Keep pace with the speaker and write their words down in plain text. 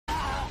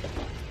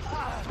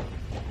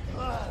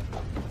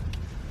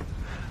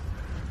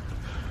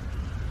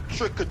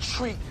trick or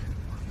treat,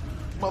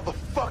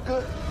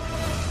 motherfucker.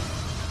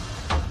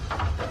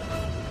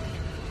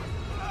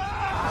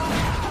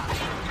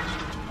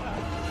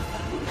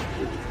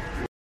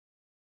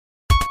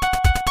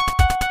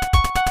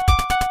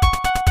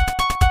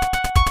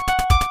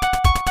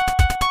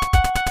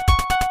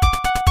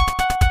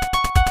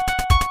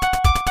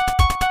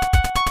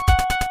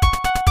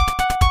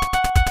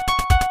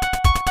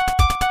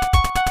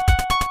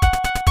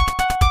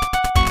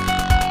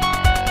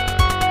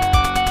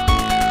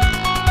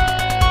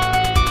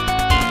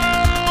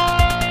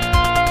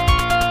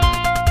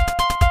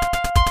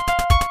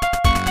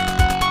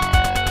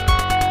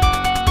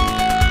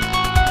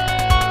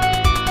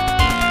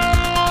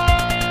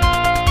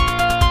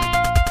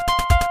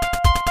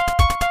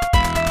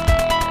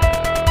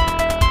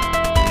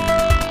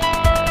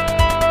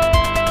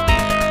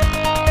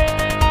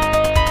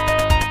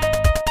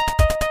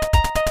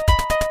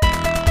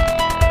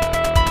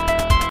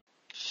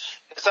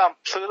 On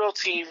Pluto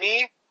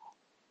TV,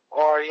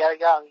 or you gotta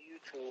get on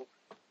YouTube.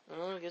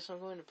 Oh, I guess I'm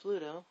going to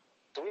Pluto.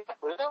 Do we have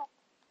Pluto?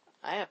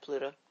 I have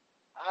Pluto.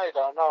 I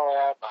don't know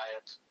where I buy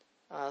it.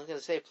 I was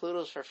gonna say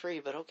Pluto's for free,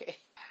 but okay.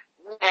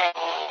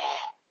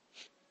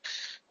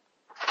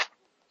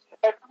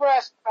 Hey,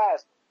 press,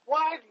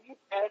 why do you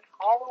pick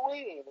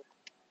Halloween?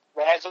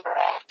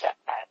 Resurrection.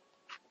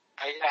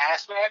 Are you gonna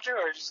ask manager,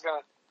 or just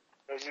gonna?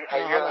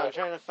 I'm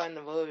trying to find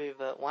the movie,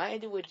 but why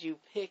would you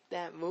pick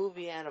that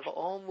movie out of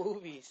all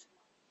movies?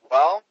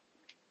 Well,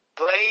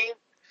 blame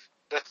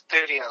the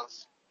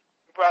studios.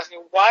 People are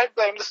asking, why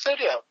blame the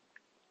studio?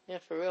 Yeah,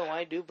 for real,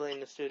 why do blame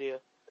the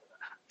studio?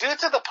 Due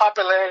to the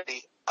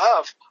popularity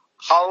of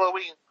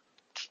Halloween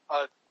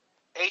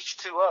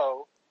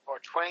H2O, or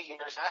 20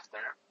 years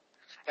after,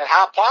 and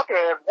how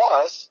popular it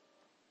was,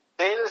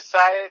 they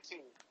decided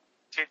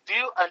to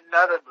do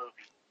another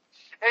movie.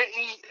 And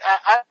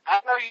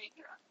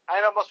I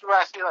know most people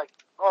are asking, like,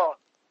 oh,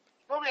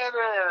 the movie ended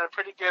in a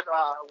pretty good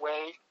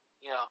way,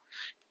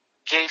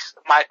 Jace,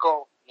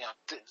 Michael,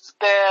 is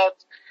dead.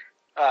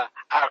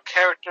 Our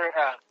character,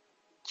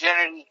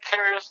 Jenny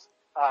Curse,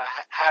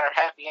 had her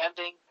happy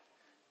ending.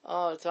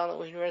 Oh, it's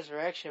Halloween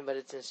Resurrection, but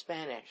it's in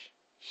Spanish.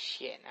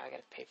 Shit, now I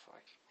gotta pay for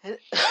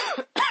it.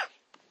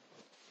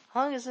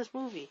 How long is this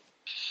movie?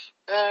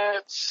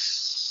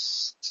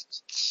 It's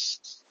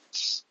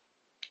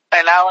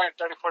an hour and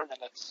 34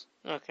 minutes.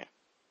 Okay.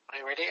 Are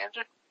you ready,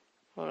 Andrew?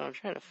 Hold on, I'm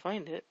trying to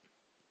find it.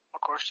 Of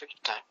course, take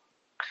your time.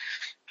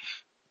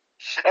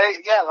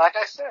 Hey, yeah, like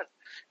I said,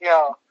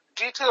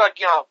 due to,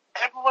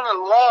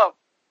 everyone loved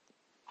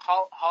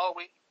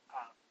Halloween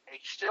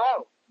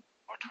H2O,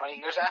 or 20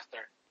 years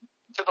after,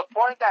 to the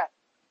point that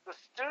the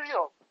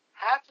studio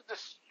had to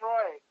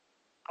destroy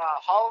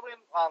Halloween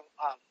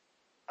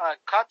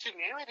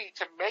continuity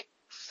to make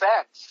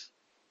sense,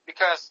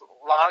 because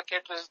a lot of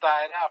characters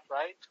died out,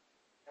 right?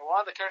 And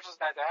one of the characters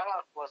that died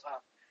out was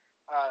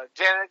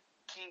Janet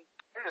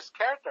Curtis'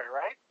 character,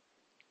 right?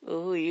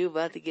 Ooh, you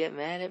about to get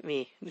mad at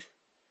me.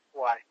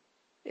 Why?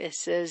 It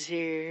says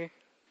here,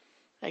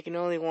 I can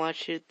only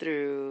watch it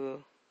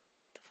through...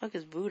 The fuck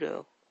is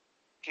Voodoo?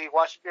 Can you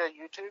watch it via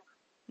YouTube?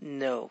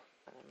 No.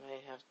 I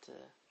might have to...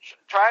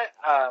 Try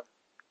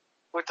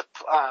with the...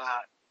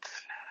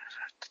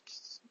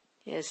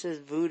 Yeah, it says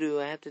Voodoo.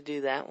 I have to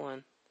do that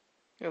one.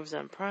 It was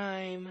on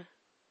Prime,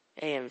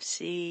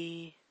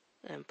 AMC,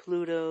 and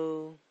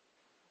Pluto.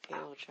 Okay,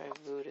 we'll try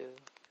Voodoo.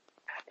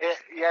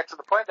 Yeah, to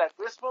the point that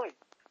this movie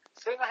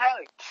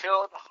single-handedly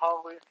killed the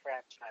Halloween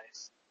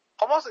franchise.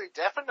 Almost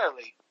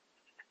indefinitely.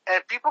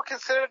 And people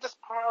consider this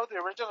part of the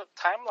original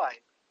timeline.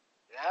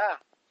 Yeah.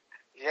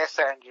 Yes,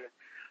 Andrew.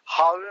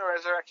 Halloween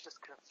Resurrection is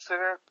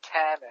considered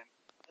canon.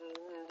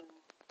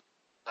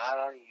 Not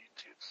on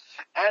YouTube.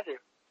 Andrew.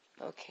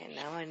 Okay,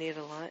 now I need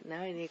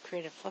to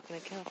create a fucking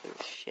account for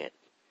this shit.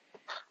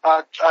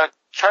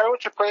 Try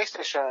with your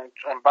PlayStation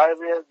and buy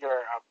via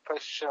your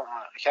PlayStation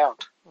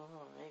account.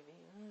 Oh,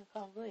 maybe.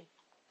 Probably.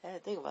 I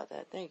didn't think about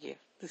that. Thank you.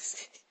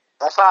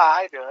 That's how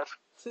I do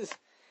it.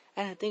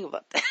 I didn't think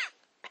about that.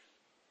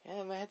 Yeah,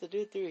 I might have to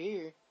do it through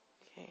here.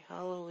 Okay,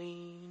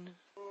 Halloween.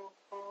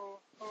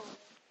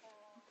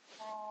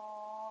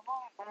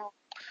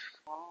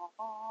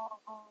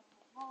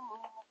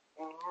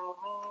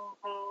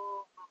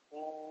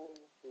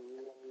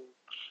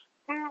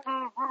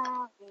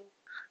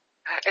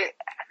 Hey,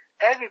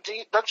 Andrew,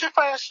 don't you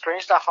find it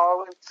strange that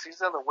Halloween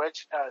Season of the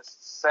Witch is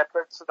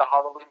separate to the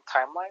Halloween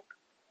timeline?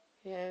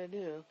 Yeah, I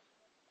do.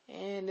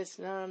 And it's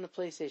not on the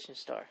PlayStation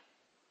Store.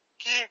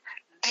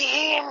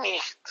 Damn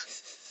it!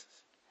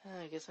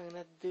 I guess I'm gonna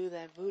have to do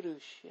that voodoo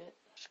shit.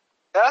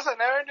 That's I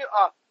never knew.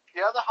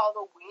 The other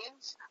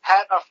Halloweens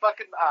had a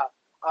fucking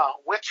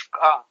witch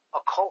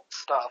occult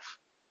stuff.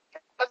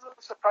 It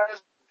doesn't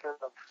surprise me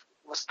because of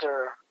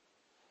Mr.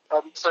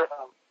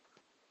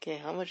 Okay,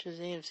 how much is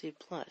AMC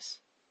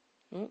Plus?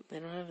 Oh, they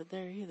don't have it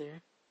there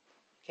either.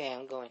 Okay,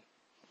 I'm going.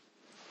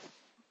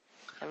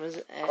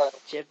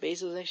 Jeff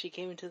Bezos actually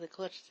came into the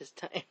clutch this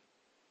time.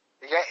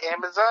 You got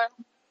Amazon?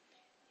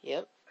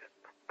 Yep.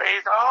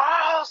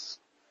 Bezos!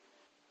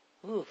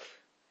 Oof.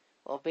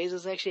 Well,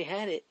 Bezos actually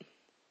had it.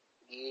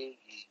 He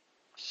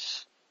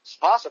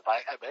Sponsored by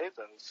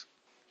Bezos.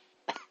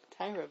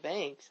 Tyra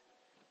Banks.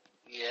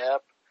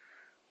 Yep.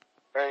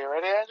 Are you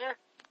ready, Andrew?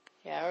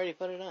 Yeah, I already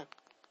put it on.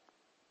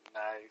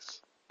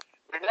 Nice.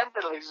 Remember,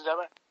 ladies and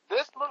gentlemen,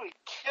 this movie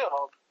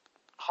killed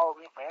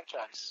Halloween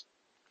franchise.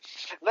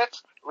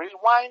 Let's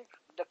rewind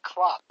the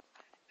clock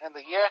in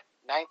the year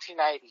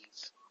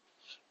 1990s.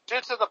 Due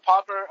to the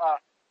popular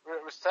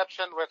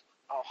reception with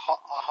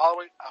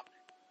Halloween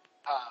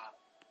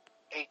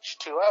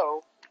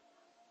H2O,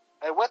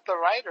 and with the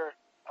writer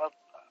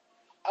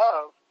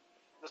of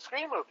the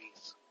Scream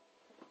movies.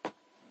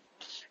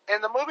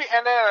 And the movie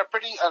ended in a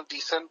pretty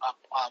decent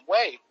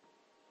way.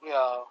 You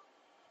know,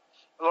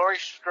 Laurie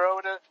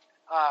Strode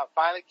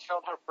finally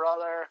killed her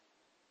brother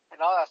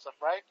and all that stuff,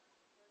 right?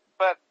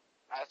 But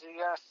as you're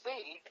gonna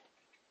see,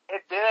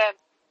 it didn't.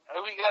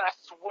 We got a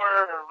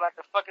swerve like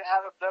a fucking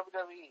out of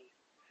WWE.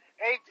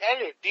 Hey,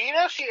 do you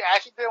know she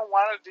actually didn't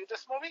want to do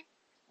this movie?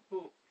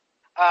 Who?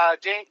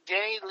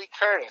 Jamie Lee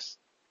Curtis.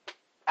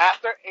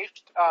 After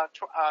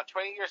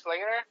 20 years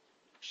later,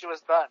 she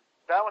was done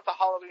with the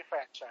Halloween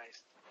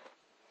franchise.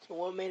 So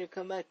what made her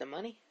come back? The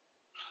money?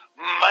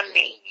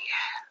 Money,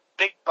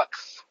 big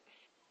bucks.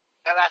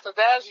 And after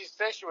that, she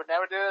said she would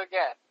never do it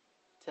again.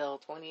 Till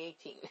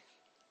 2018.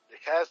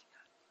 Because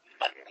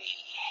money.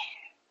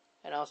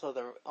 And also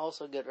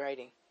good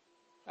writing.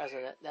 That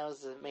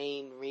was the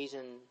main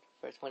reason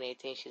for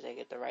 2018. She's like,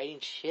 if the writing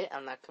shit,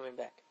 I'm not coming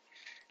back.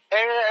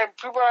 And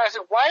people are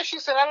asking, why is she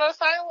sent out of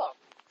asylum?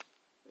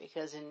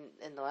 Because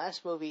in the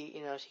last movie,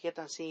 you know, she kept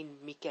on seeing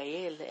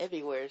Mikael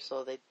everywhere,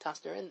 so they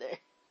tossed her in there.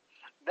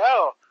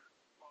 No,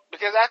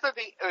 because after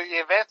the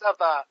events of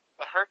the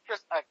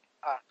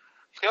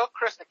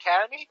Hillcrest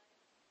Academy,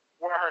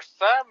 where her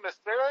son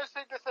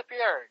mysteriously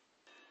disappeared,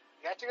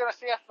 you're actually going to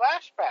see a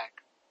flashback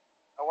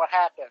of what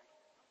happened.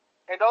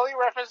 And the only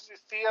reference you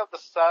see of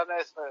the son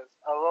is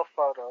a little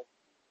photo.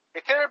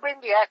 It couldn't bring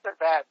the actor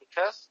back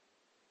because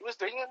he was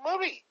doing a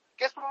movie.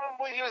 Guess what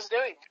movie he was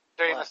doing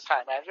during this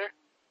time, Andrew?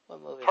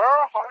 What movie?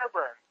 Pearl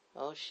Harbor.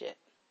 Oh, shit.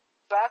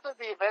 So after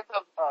the event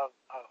of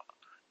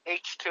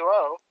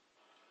H2O,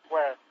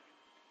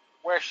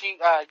 where she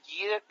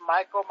yeeted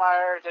Michael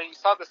Myers, and you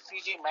saw the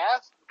CG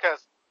mask,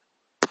 because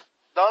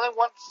the only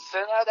one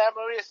sin out of that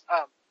movie is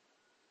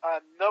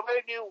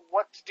nobody knew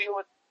what to do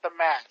with the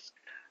mask.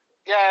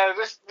 Yeah,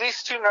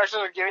 these two nurses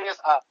are giving us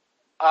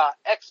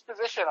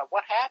exposition of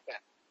what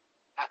happened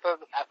after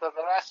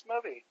the last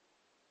movie.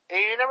 And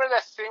you remember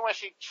that scene when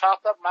she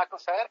chopped up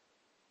Michael's head?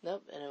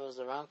 Nope, and it was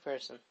the wrong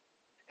person.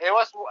 It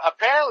was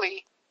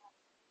apparently,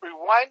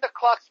 rewind the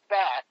clocks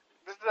back.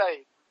 This is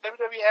a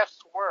WWF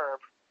swerve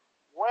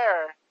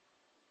where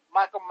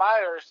Michael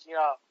Myers, you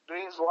know,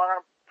 doing his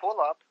one-arm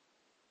pull-up.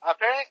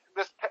 Apparently,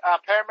 this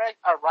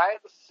paramedic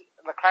arrived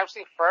in the crime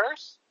scene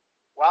first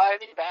while I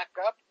need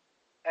backup,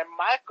 and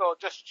Michael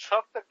just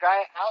choked the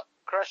guy out,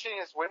 crushing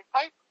his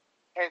windpipe,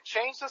 and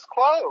changed his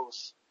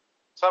clothes.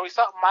 So we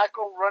saw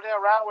Michael running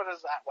around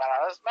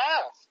without his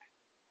mask.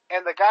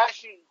 And the guy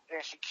she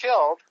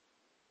killed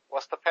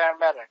was the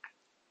paramedic.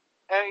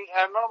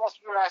 And most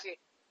people are asking,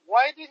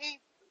 why did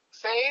he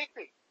say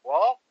anything?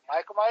 Well,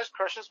 Michael Myers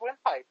crushed his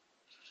windpipe.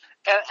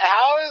 And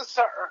how is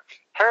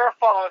her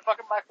fault?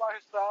 Fucking Michael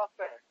Myers is out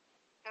there.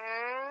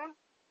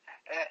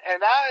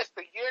 And now it's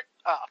the year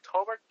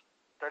October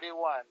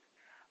 31.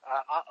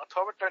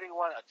 October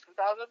 31 of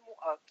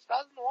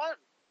 2001.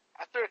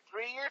 After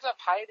 3 years of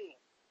hiding,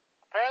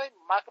 apparently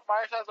Michael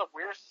Myers has a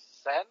weird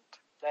scent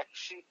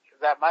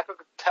that Michael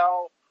could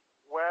tell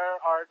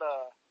where are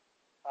the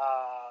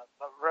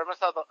remnants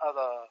of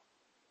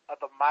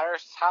the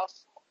Myers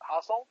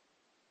household.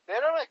 They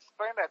don't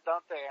explain that,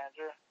 don't they,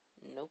 Andrew?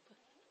 Nope.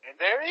 And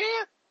there he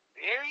is.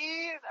 There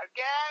he is, a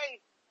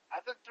guy.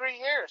 After 3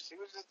 years, he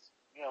was just,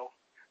 you know,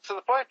 to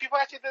the point people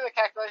actually did the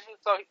calculation.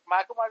 So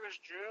Michael Myers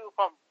drew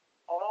from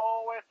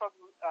all the way from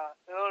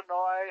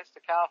Illinois to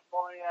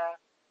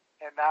California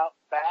and now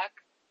back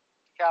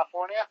to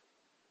California.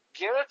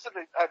 Give it to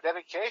the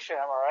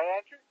dedication, am I right,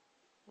 Andrew?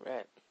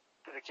 Right.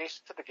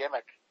 Dedication to the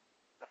gimmick.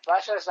 The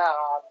flashlight's not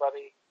on,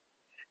 buddy.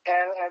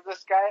 And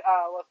this guy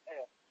was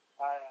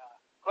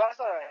who has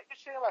a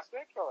interesting about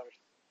serial killers.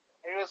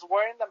 And he was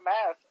wearing the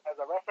mask as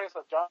a reference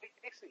of John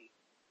Casey.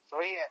 So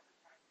they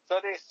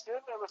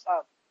assumed it was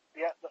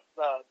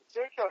the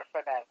serial killer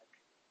fanatic.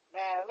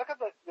 Man, look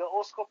at the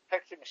old school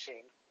pixie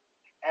machine.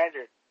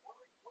 Andrew,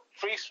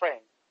 freeze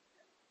frame.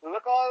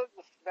 Look at all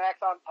the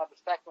snacks on the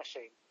snack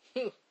machine.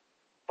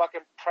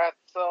 Fucking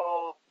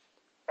pretzel,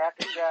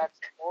 Cracker Jacks,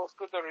 old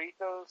school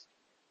Doritos,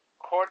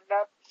 corn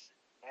nuts,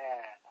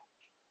 man,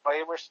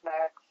 flavor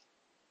snacks.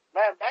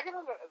 Man, back in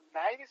the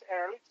 90s and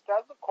early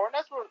 2000s, corn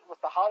nuts was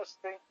the hottest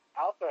thing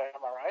out there,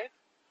 am I right?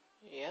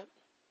 Yep.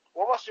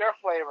 What was your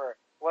flavor?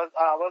 Was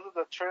it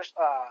the church,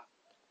 I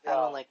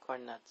don't like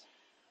corn nuts.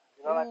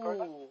 You don't like corn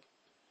nuts?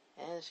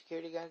 And the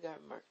security guard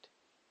got murked.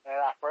 And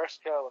our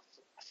first kill was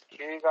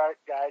security guard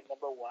guy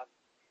number 1.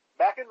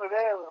 Back in the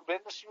day,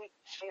 vending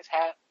machines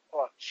had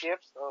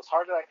chips. It was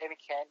hardly like any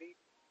candy.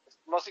 It's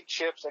mostly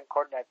chips and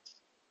corn nuts.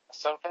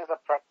 Sometimes a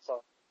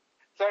pretzel.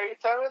 So you're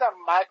telling me that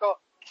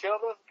Michael killed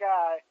this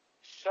guy,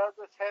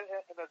 shoved his head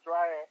in the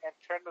dryer and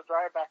turned the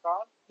dryer back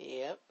on.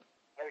 Yep.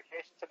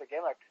 Dedication to the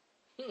game. Like,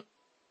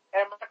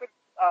 and Michael,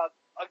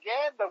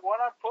 again, the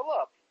one-arm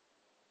pull-up.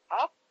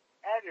 Huh?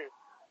 Andrew,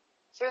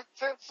 since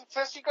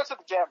you go to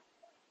the gym,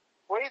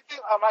 what do you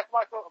think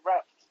Michael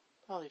reps?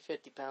 Probably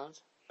 50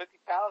 pounds. 50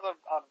 pounds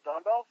on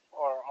dumbbells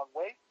or on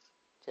weights?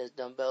 Just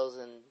dumbbells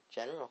in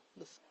general.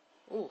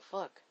 Ooh,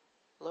 fuck.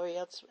 Laurie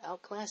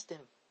outclassed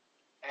him.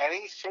 And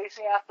he's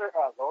chasing after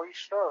Laurie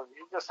Strode.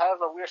 He just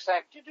has a weird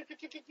sound. And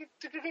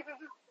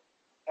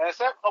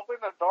instead of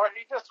opening the door,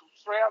 he just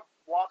straight up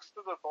walks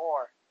through the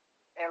door.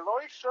 And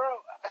Laurie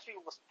Strode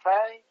actually was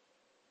planning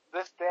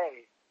this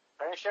day.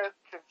 Very sure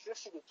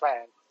consistency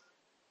plan.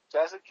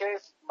 Just in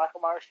case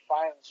Michael Myers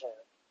finds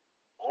her.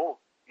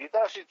 Oh, you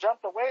thought she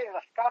jumped away in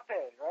a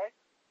escape, right?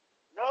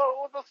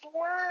 No, it was a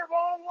swerve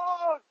all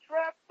along.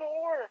 Trap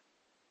door.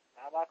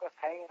 Now Michael's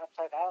hanging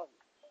upside down.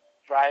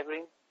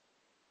 Driving.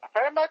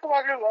 Apparently Michael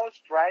Myers loves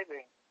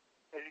driving,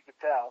 as you could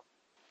tell.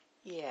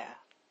 Yeah.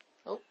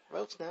 Oh,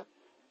 rope snap.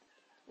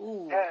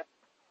 Ooh. And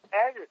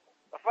Andrew,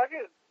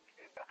 fucking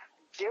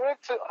give it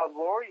to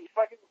Laurie. You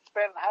fucking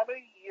spent how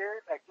many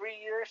years? Like 3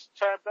 years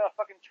trying to build a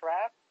fucking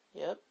trap.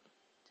 Yep.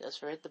 Just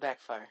for it to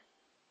backfire.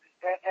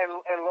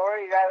 And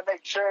Laurie, you gotta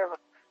make sure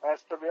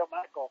that's the real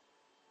Michael.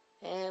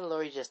 And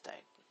Laurie just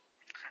died.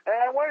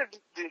 And I wonder,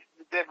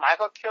 did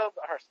Michael kill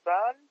her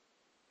son?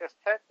 Because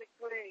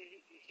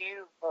technically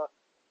he's a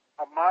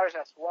Myers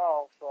as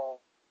well.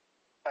 So,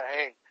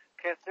 hey,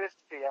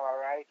 consistency, am I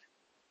right?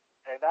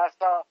 And that's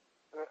how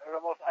the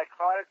most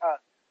iconic, a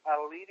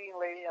leading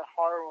lady in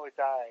horror movie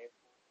died.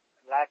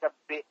 Like a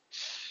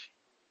bitch.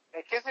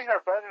 And kissing her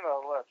brother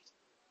on the lips.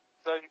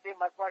 So you think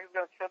Michael Myers is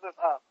gonna kill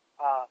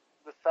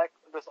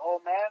this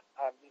old man?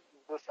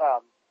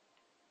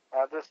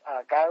 This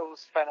guy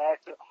who's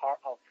fanatic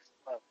of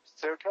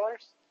serial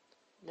killers?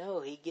 No,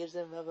 he gives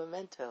him a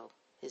memento.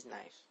 His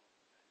knife.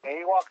 And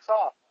he walks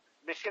off.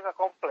 Mission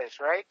accomplished,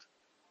 right?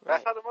 Right.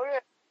 That's how the movie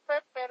is.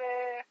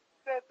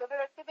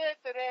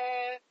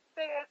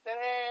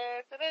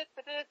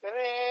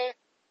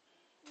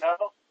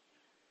 No.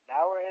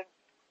 Now we're in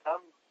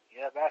some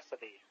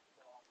university.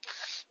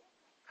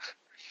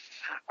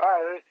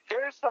 Alright,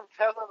 here's some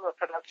tales of the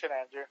production,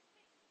 Andrew.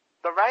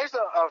 The rise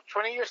of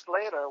 20 years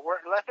later,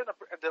 we're left in a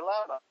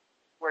dilemma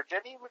where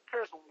Jenny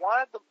Vickers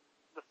wanted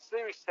the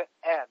series to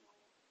end,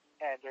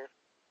 Andrew.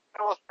 It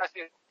was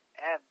pressing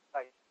end.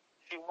 Like,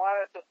 she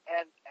wanted to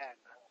end.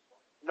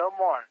 No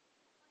more.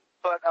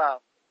 But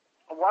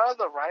one of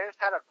the writers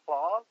had a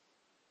clause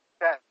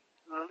that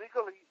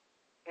legally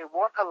it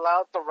won't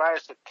allow the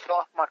writers to kill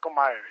off Michael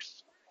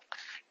Myers.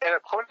 And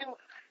according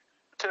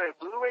to a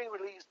Blu-ray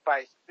release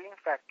by Screen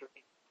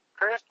Factory,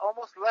 Curtis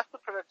almost left the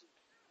production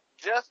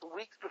just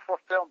weeks before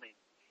filming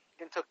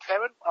until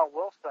Kevin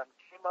Wilson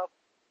came up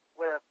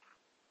with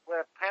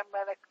a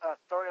paramedic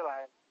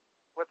storyline,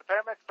 with the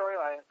paramedic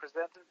storyline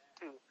presented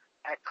to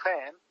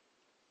Acclaim,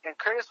 and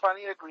Curtis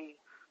finally agreed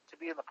to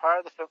be in the part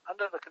of the film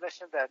under the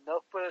condition that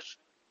no footage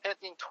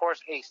hinting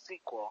towards a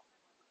sequel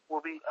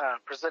will be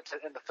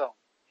presented in the film.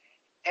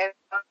 And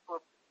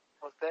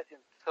was that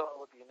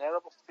until the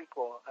inevitable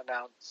sequel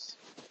announced,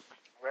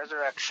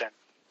 Resurrection,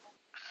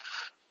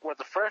 where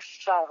the first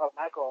shot of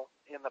Michael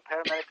in the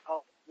paramedic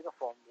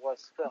uniform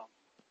was filmed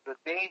the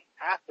day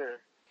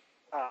after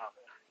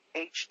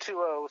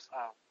H2O's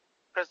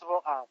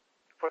principal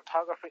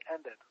photography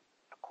ended,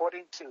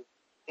 according to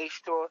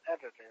H2O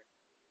editor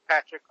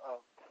Patrick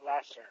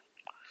Lasher.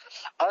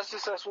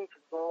 Unsuccessfully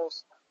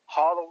proposed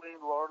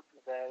Halloween Lord of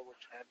the Dead,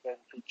 which had been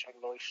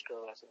featuring Laurie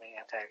Strode as the main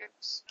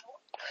antagonist.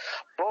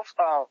 Both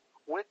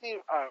Whitney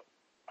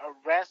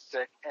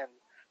Rancic and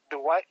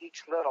Dwight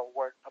H. Little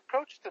were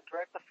approached to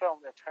direct the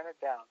film and turned it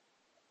down.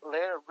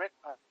 Later, Rick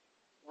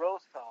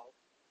Rosenthal,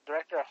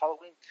 director of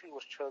Halloween 2,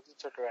 was chosen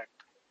to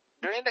direct.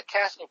 During the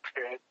casting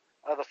period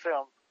of the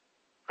film,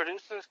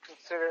 producers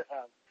considered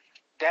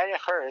Daniel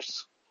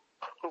Hurst,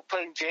 who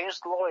played James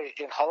Lloyd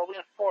in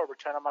Halloween 4,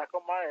 Return of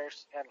Michael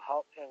Myers, and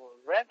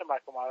Random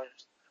Michael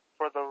Myers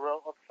for the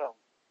role of the film.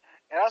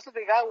 And also,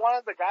 they got one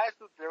of the guys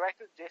who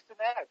directed Jason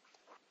X.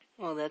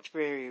 Well, that's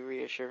very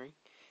reassuring.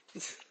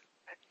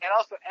 And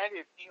also,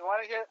 Andy, do you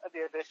want to hear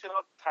the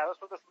additional titles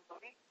for this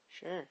movie?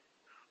 Sure.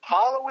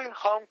 Halloween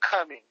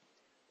Homecoming.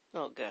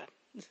 Oh, God.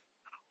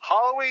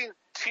 Halloween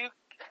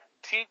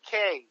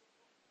 2K.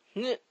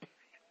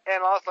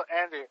 And also,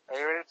 Andy, are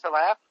you ready to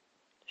laugh?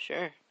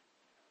 Sure.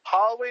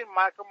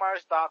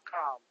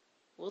 HalloweenMichaelMyers.com.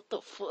 What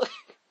the fuck?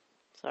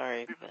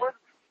 Sorry.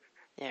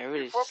 Yeah,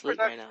 everybody's asleep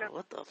right now.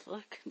 What the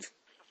fuck?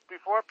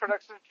 Before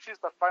production choose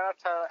the final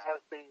title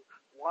as they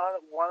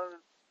wanted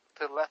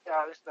to let the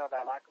audience know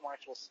that Michael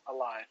Myers was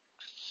alive.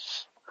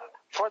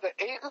 For the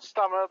 8th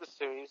installment of the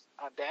series,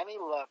 Danny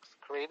Lux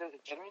created a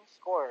genuine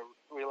score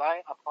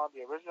relying upon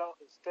the original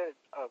instead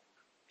of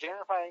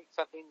generating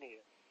something new.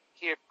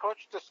 He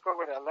approached the score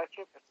with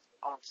electric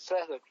on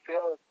set that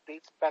feel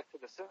dates back to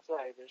the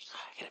synthesizers. I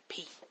gotta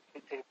pee.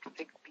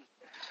 Take a pee.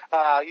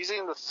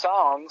 Using the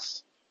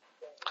songs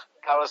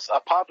that was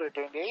popular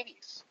during the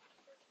 80s.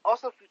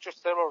 Also features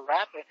several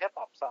rap and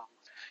hip-hop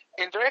songs.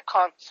 In direct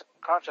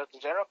contrast, the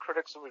general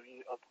critics'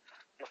 review of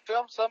the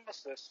film, some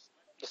insist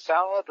the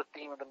sound of the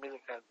theme and the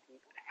music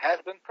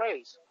has been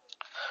praised.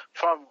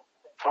 For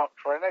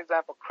an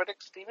example,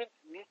 critic Stephen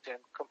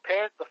Newton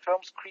compared the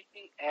film's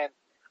creepy and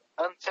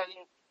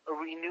unsettling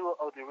renewal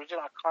of the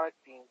original iconic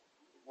theme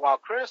while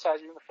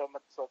criticizing the film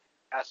itself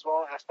as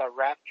well as the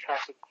rap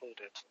tracks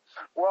included.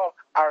 Well,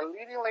 our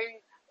leading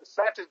lady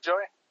decided to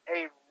join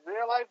a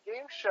real-life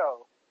game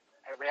show,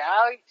 a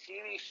reality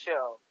TV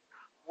show,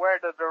 where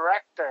the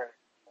director,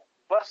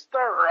 Buster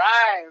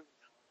Rhymes,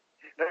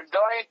 they're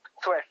doing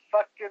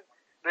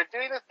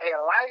this a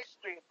live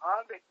stream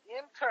on the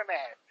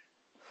internet.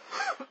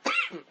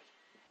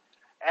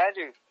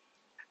 Andrew,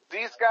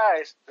 these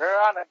guys, they're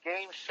on a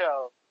game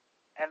show,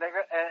 and they're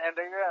gonna,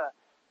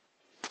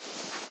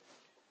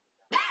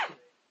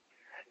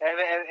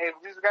 and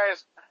these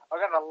guys are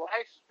gonna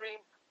live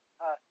stream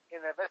an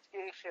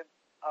investigation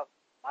of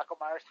Michael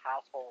Myers'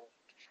 household.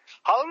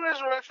 Halloween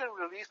Resurrection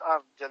released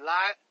on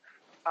July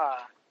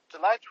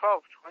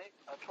 12,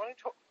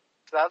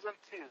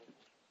 2002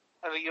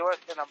 in the U.S.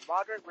 in a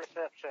moderate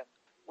reception,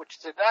 which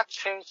did not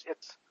change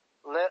its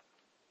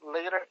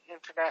later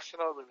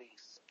international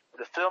release.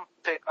 The film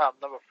picked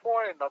up number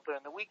 4 in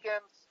the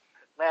weekends.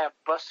 Man,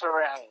 Busta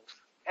Rhymes.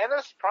 And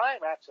it's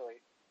Prime,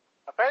 actually.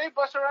 Apparently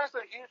Busta Rhymes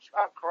is a huge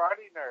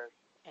karate nerd.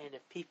 And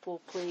if people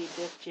play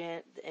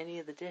any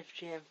of the Def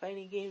Jam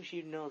fighting games,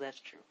 you know that's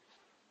true.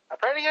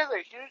 Apparently he has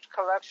a huge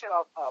collection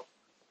of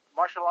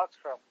martial arts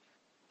films.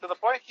 To the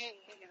point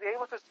he's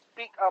able to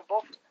speak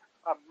both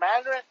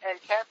Mandarin and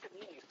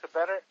Cantonese to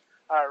better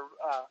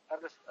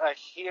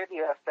hear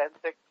the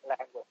authentic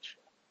language.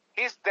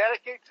 He's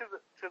dedicated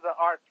to the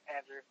art,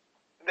 Andrew.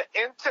 The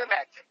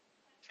internet.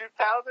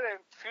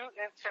 2002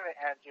 internet,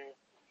 Andrew.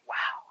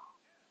 Wow.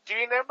 Do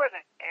you remember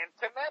the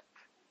internet?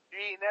 Do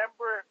you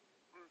remember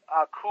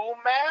Cool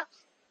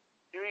Maps?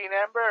 Do you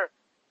remember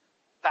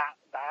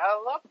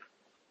dial-up?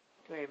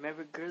 Do I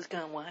remember Girls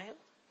Gone Wild?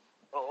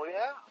 Oh,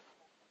 yeah.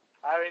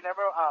 I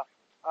remember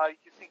you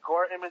can see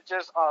gore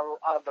images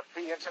on the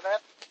free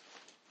internet.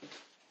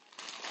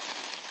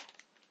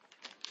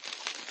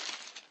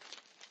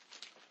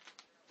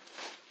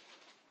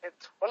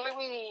 It's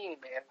Halloween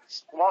in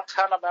small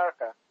town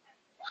America.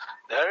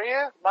 There he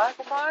is,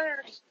 Michael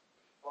Myers,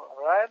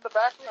 right in the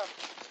background.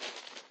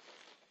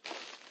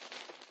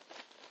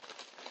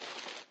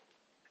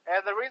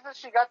 And the reason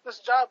she got this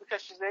job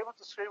because she's able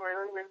to scream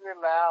really, really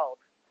loud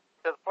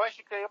to the point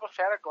she could able to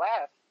shatter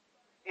glass.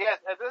 Yes,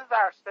 and this is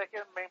our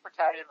second main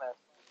protagonist.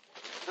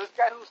 This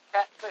guy who's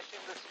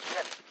catfishing this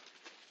chick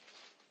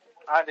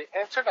on the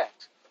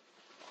internet.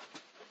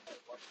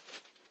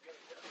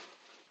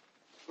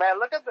 Man,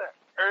 look at the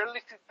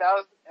early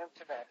 2000s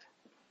internet.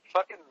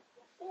 Fucking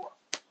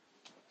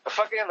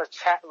in the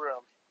chat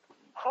room.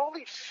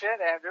 Holy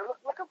shit, Andrew.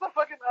 Look at the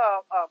fucking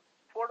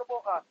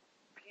portable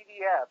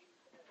PDF.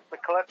 The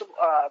collectible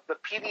the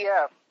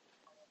PDF.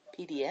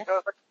 PDF?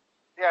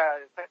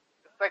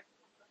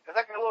 It's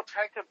like a little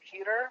tiny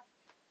computer.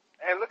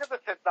 And look at the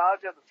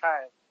technology of the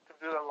time to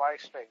do the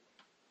live stream.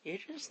 You're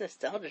just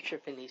nostalgia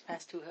tripping these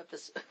past 2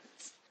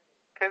 episodes.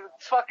 Cause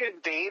it's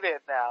fucking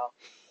dated now.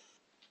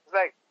 It's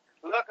like,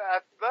 look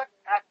at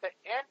the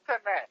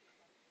internet.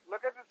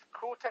 Look at this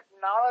cool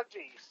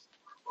technologies.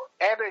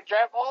 And they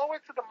drive all the way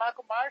to the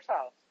Michael Myers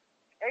house.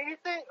 And you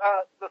think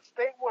the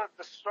state would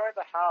destroy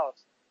the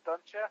house,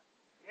 don't you?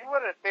 You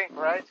wouldn't think,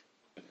 right?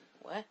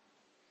 What?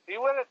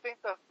 You wouldn't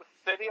think that the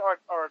city or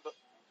the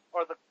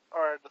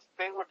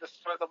state would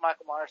destroy the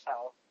Michael Myers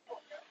house.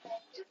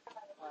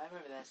 Well, I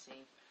remember that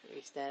scene.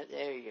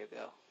 There you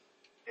go.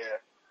 Yeah.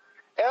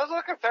 And it was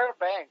looking at Sarah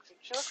Banks.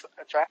 She looked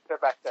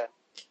attractive back then.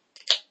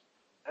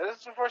 And this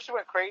is before she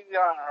went crazy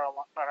on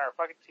her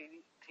fucking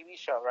TV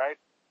show, right?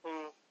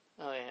 Mm.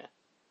 Oh, yeah.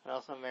 And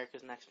also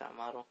America's Next Top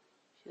Model.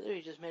 She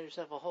literally just made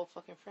herself a whole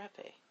fucking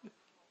frappe.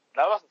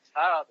 That wasn't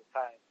style at the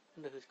time. I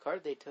wonder whose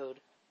card they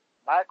towed.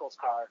 Michael's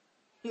car.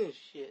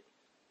 Shit.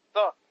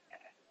 So,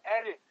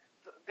 Andy,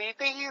 do you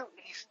think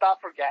he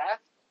stopped for gas?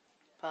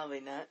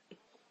 Probably not.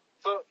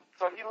 So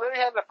he literally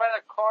had to find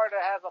a car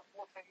that has a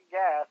full tank of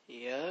gas.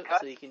 Yep,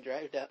 so you can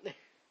drive down there.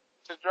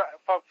 To drive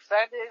from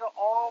San Diego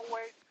all the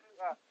way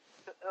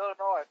to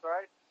Illinois,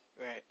 right?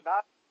 Right.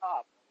 Not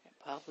stop.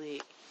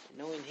 Probably,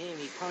 knowing him,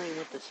 he probably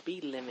went the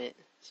speed limit,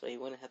 so he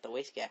wouldn't have to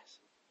waste gas.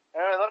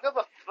 Look at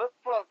the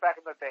flip-flops back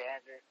in the day,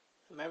 Andrew.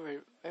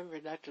 Remember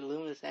Dr.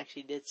 Loomis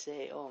actually did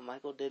say,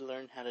 Michael did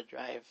learn how to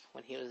drive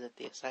when he was at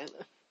the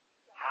asylum.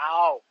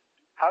 How?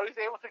 How he's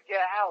able to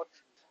get out?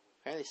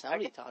 Apparently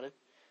somebody taught him.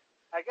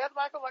 I guess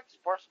Michael likes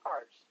sports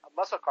cars,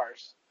 muscle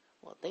cars.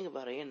 Well, think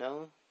about it,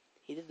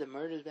 he did the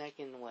murders back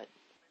in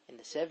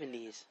the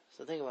 70s.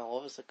 So think about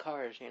what was the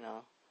cars,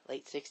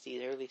 late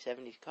 60s, early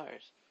 70s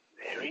cars.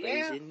 There he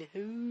is. In the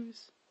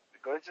house.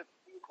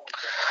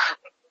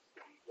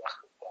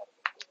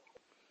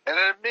 An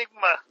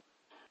enigma.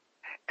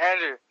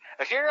 Andrew,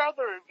 here are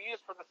the reviews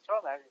for this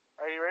film, Andrew.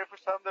 Are you ready for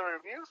some of the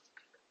reviews?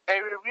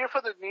 A review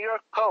for the New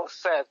York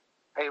Post said,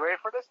 are you ready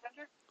for this,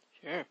 Andrew?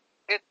 Sure.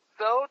 It's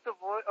so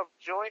devoid of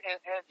joy and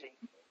energy.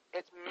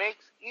 It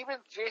makes even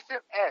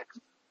Jason X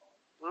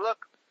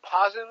look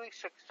positively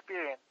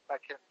Shakespearean by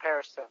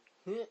comparison.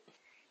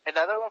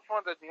 Another one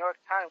from the New York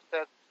Times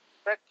said,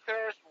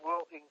 spectators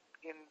will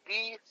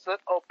indeed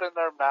slit open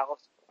their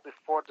mouths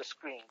before the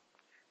screen.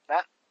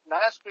 Not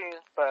a screen,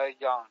 but a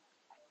yawn.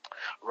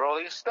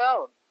 Rolling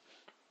Stone.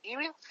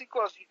 Even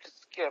sequels you can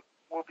skip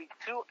will be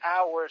 2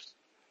 hours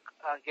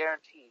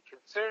guaranteed.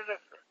 Consider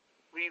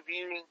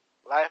reviewing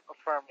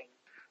life-affirming.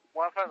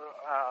 One from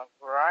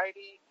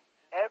Variety.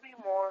 Every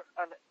more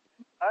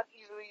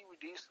uneasily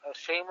reduced a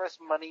shameless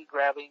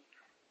money-grabbing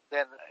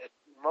than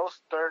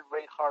most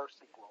third-rate horror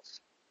sequels.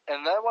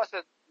 And that was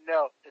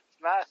no, it's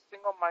not a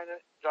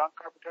single-minded John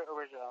Carpenter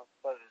original,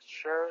 but it's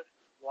sure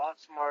a lot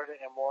smarter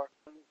and more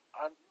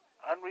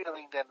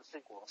unreeling than the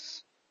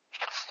sequels.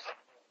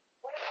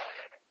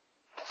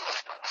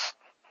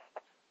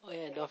 Oh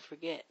yeah, don't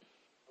forget.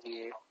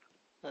 Yeah.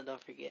 No,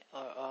 don't forget.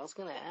 I was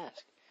gonna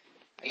ask.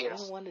 Are you Yes.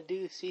 gonna want to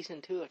do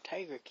season 2 of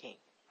Tiger King?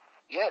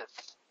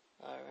 Yes.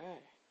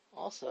 Alright.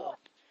 Also,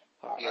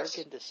 our Yes.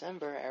 arc in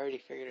December, I already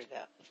figured it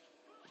out.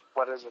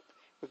 What is it?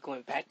 We're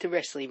going back to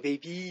wrestling,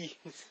 baby.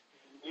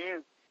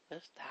 You.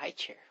 That's the high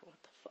chair. What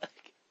the fuck?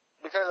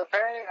 Because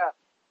apparently,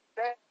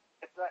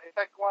 it's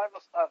like one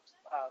of those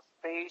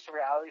stage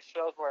reality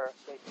shows where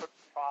they put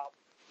props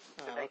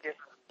to make it.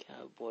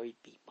 Cowboy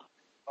Bebop.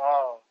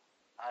 Oh,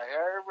 I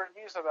heard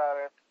reviews about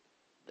it.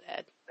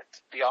 Bad.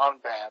 It's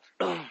beyond bad.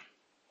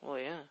 Oh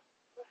yeah.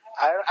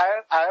 I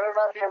don't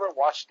know if you ever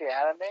watched the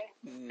anime.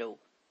 No.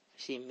 I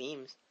see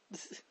memes.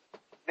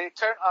 They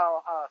turned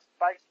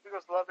Spike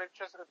Spiegel's love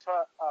interest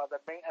into the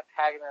main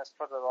antagonist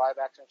for the live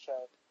action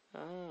show.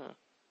 Ah.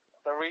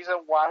 The reason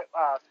why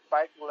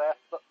Spike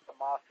left the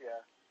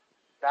mafia.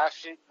 Now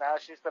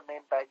she's the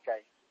main bad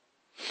guy.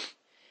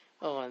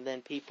 Oh, and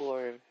then people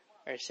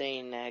are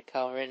saying that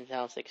Kyle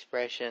Rittenhouse's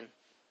expression,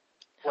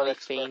 how he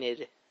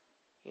fainted,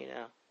 you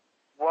know.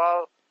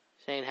 Well,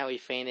 saying how he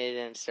fainted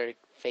and started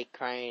fake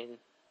crying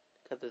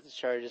because the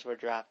charges were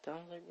dropped. I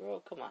was like,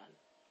 bro, come on.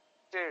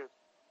 Dude,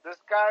 this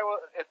guy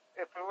was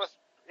if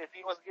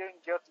he was getting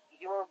guilty,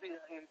 he would be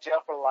in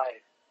jail for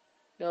life.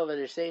 No, but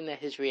they're saying that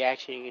his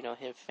reaction, you know,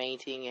 him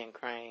fainting and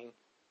crying,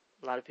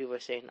 a lot of people are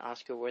saying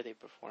Oscar-worthy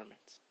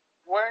performance.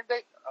 Weren't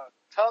they?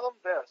 Tell them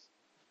this.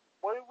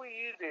 What would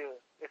you do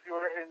if you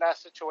were in that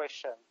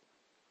situation,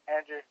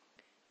 Andrew?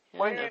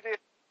 What would you do if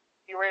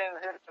you were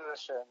in his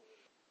position?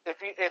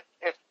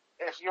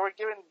 If you were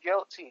given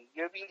guilty,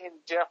 you'd be in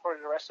jail for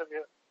the rest of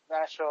your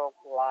natural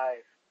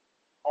life.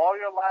 All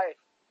your life.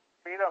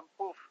 Freedom,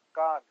 poof,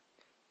 gone.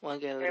 One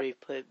guy literally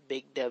put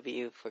big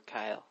W for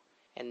Kyle.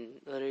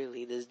 And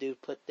literally, this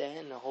dude put that,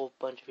 and a whole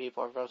bunch of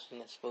people are roasting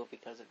this fool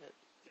because of it.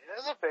 It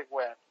is a big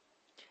win.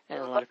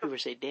 And a lot of people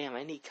say, damn,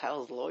 I need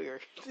Kyle's lawyer.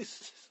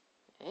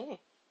 Hey,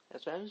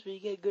 that's what happens when you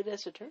get good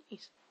ass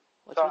attorneys.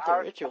 What's with the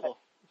ritual?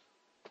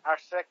 Our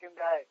second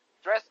guy,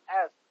 dressed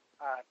as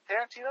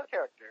Tarantino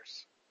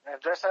characters.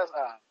 And dressed as...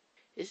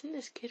 Isn't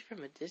this kid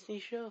from a Disney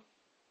show?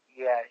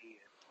 Yeah, he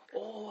is.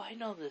 Oh, I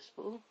know this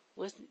fool.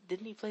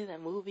 Didn't he play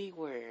that movie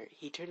where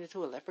he turned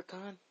into a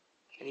leprechaun?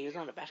 And he was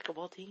on a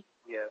basketball team?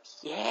 Yes.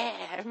 Yeah,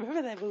 I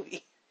remember that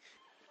movie.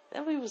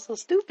 That movie was so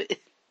stupid.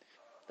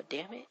 But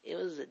damn it, it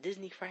was a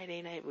Disney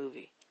Friday night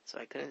movie. So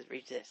I couldn't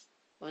resist.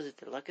 What was it,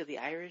 The Luck of the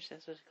Irish?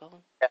 That's what it's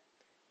called? Yeah.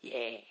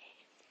 Yeah.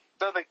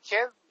 So the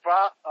kids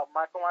brought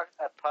Michael Myers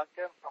a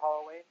pumpkin for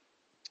Halloween.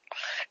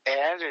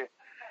 And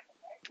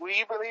do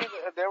you believe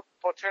there were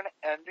alternate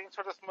endings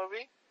for this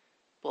movie?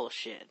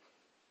 Bullshit.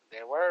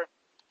 There were.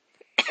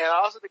 And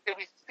also they can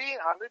be seen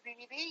on the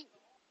DVD.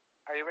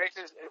 Are you ready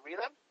to read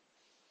them?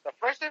 The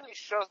first image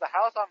shows the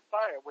house on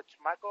fire, which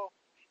Michael,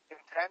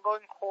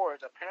 entangling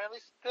hordes,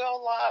 apparently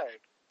still alive.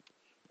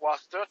 While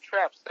still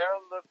trapped, Sarah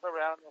looks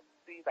around and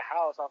sees the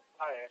house on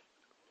fire,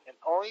 and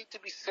only to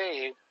be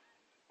saved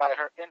by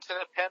her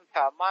internet pen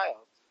pal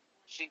Miles.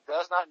 She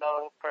does not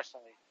know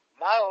personally.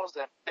 Miles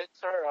then picks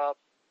her up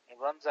and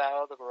runs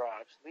out of the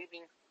garage,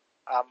 leaving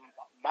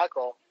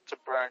Michael to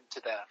burn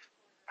to death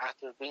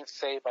after being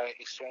saved by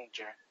a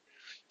stranger.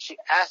 She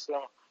asks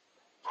him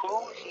who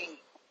he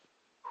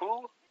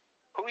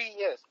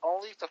is,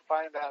 only to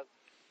find out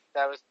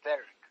that was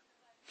Derek,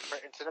 her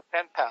internet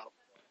pen pal.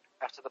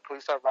 After the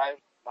police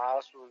arrive,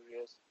 Miles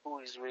reveals who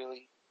he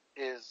really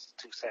is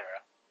to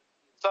Sarah.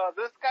 So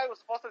this guy was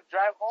supposed to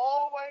drive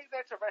all the way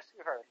there to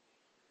rescue her.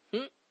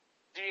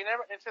 Do you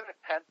never internet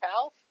pen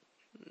pals?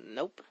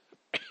 Nope.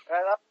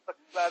 That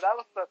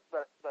was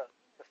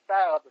the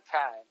style of the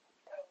time.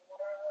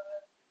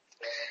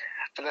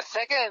 And the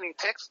second ending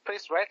takes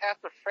place right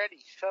after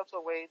Freddy shoves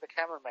away the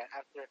cameraman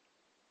after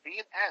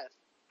being asked,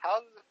 how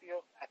does it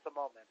feel at the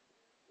moment?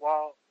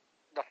 While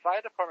the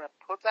fire department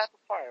puts out the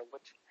fire,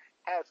 which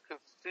has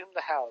consumed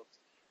the house.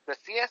 The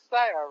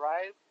CSI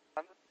arrives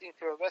on the scene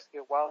to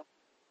investigate. While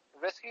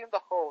investigating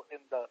the hole in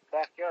the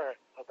backyard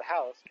of the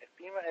house, a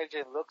female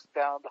agent looks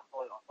down the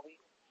hole only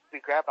to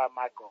be grabbed by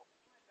Michael,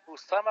 who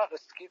somehow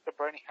escaped the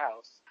burning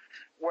house,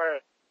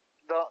 where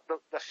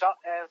the shot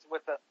ends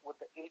with the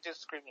agent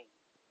screaming.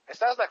 It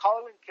sounds like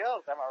Halloween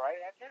Kills, am I right,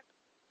 Andrew?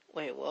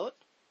 Wait, what?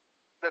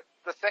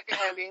 the second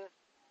ending.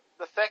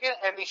 The second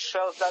ending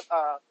shows that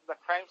the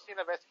crime scene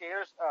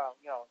investigators,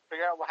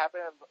 figure out what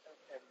happened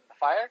in the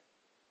fire,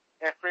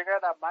 and figure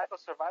out that Michael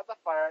survived the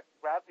fire,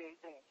 grabbed the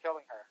agent, and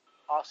killing her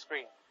off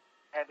screen,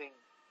 ending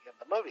in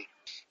the movie.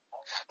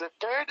 The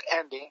third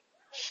ending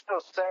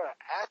shows Sarah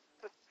asks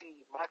to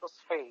see Michael's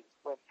face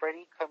when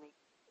Freddy coming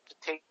to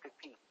take the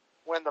peek.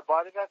 When the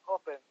body got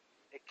opened,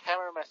 a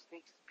cameraman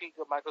sneaks a peek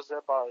of Michael's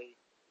dead body,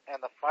 and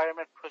the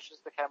fireman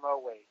pushes the camera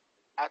away.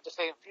 After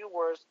saying a few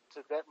words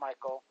to dead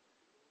Michael,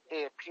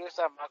 it appears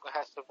that Michael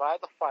has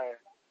survived the fire,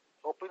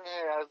 opening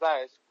his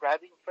eyes,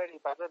 grabbing Freddy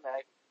by the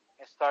neck,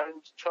 and starting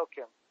to choke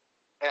him.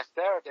 And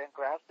Sarah then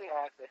grabs the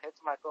axe and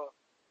hits Michael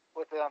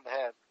with it on the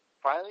head,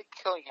 finally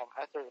killing him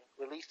after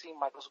releasing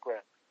Michael's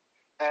grip.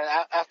 And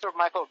after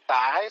Michael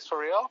dies, for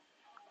real,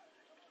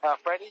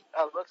 Freddy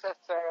looks at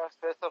Sarah,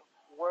 says some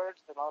words,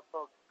 and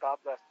also,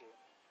 God bless you.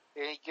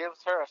 And he gives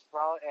her a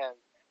smile and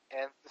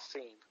ends the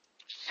scene.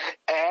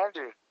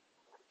 Andrew,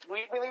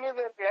 we believe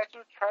that they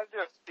actually tried to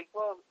do a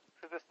sequel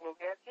to this movie,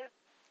 Andrew?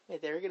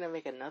 Wait, they were gonna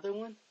make another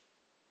one?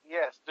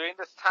 Yes, during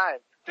this time.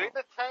 During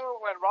the time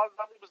when Rob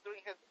Zombie was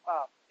doing his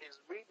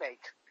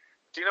remake.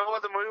 Do you know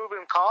what the movie would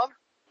have been called?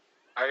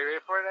 Are you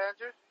ready for it,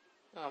 Andrew?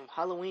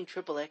 Halloween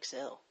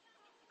XXL.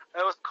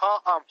 It was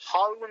called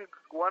Halloween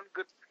One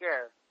Good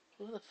Scare.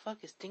 Who the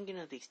fuck is thinking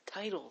of these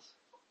titles?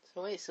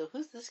 So wait, so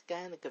who's this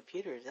guy on the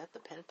computer? Is that the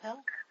pen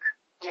pal?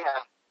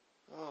 Yeah.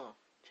 Oh,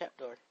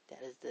 trapdoor.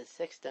 That is the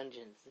sex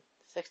dungeon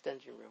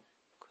room.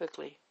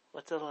 Quickly,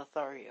 what's a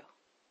Lothario?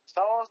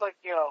 Someone's like,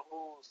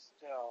 who's,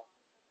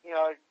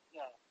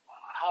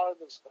 how to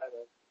describe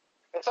it?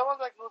 It's someone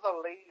like who's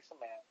a ladies'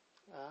 man.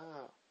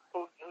 Oh.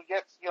 Who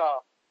gets,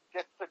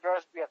 gets the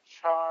girls to be a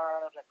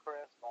charm and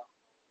charisma.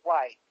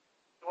 Why?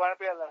 You want to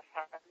be a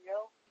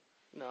Lothario?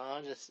 No,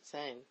 I'm just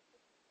saying.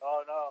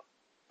 Oh no.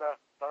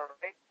 The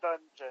rape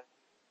dungeon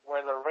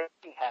where the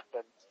raping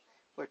happens.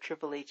 Where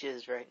Triple H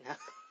is right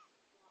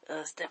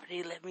now.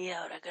 Stephanie, let me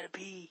out. I gotta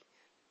pee.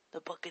 The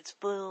bucket's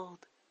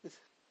filled.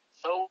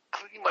 So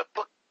clean my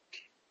bucket,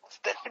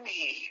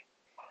 Stephanie.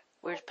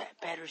 Where's Pat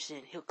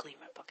Patterson? He'll clean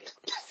my bucket.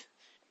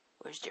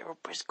 Where's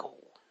Gerald Briscoe?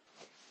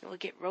 We'll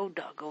get Road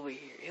Dogg over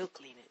here. He'll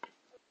clean it.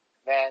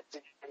 Man,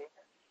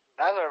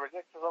 that's a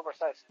ridiculous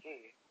oversized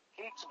key.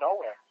 Keeps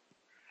nowhere.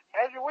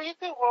 Andrew, what do you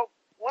think? Well,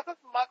 what does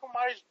Michael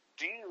Myers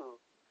do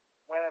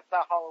when it's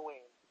not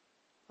Halloween?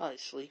 Oh, he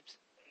sleeps.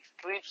 He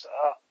sleeps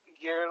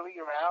yearly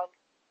around.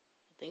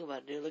 Think about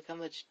it, dude. Look how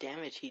much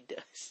damage he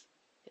does.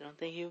 You don't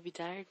think he would be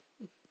tired?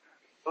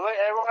 Look,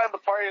 everyone at the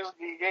party is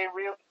getting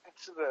real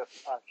into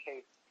this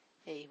case.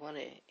 Hey,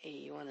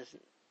 you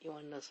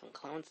wanna know some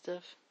clown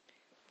stuff?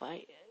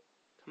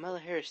 Kamala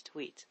Harris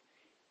tweets,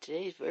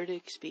 "Today's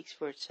verdict speaks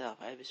for itself.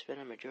 I have spent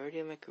a majority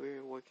of my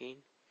career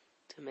working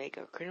to make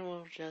our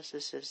criminal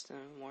justice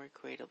system more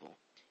equitable.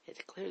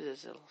 It's clear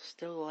there's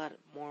still a lot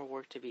more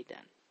work to be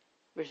done."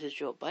 Versus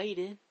Joe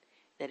Biden,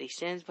 that he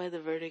stands by the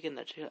verdict in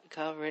the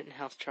Kyle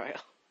Rittenhouse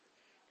trial.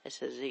 It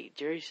says the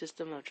jury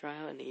system of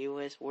trial in the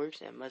U.S.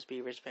 works and must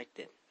be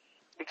respected.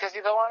 Because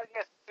you don't want to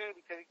get sued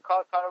because you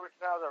called Kyle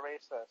Rittenhouse a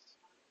racist.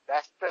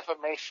 That's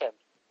defamation.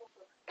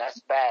 That's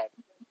bad.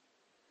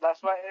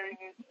 That's why every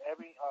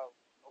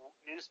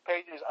news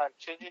page is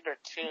changing their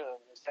tune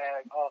and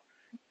saying like,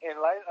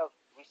 in light of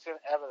recent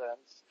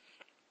evidence,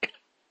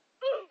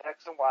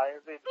 X and Y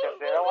and Z, because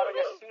they don't want to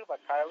get sued by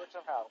Kyle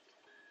Rittenhouse.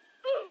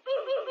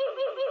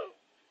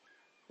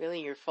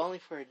 Really, you're falling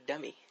for a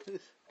dummy.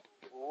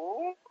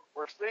 Ooh,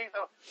 we're seeing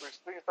some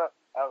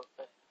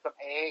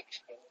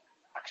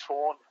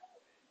action.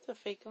 It's a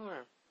fake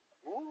arm.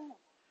 Ooh,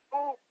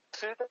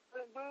 2,000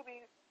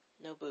 boobies.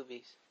 No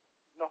boobies.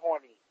 No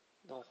horny.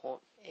 No horn.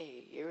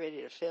 Hey, you're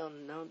ready to fail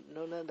no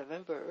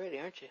November already,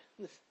 aren't you?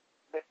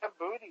 They have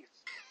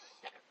booties.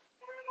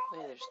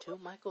 Wait, there's two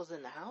Michaels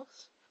in the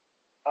house?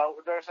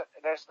 Oh, there's an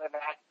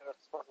actor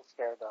that's supposed to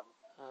scare them.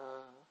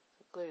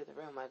 Clearly the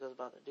real Michael's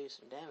about to do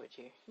some damage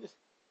here.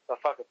 The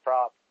fucking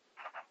prop.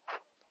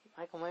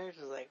 Michael Myers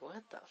was like,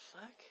 what the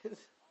fuck?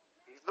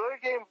 He's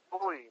literally getting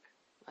bullied.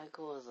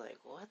 Michael was like,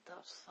 what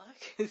the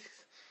fuck?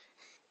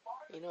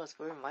 You know what's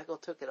weird? Michael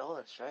took it all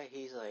in stride.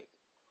 He's like,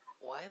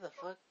 why the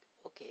fuck?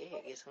 Okay,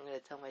 I guess I'm gonna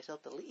tell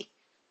myself to leave.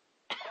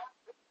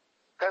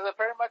 Because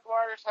apparently Michael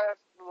Myers has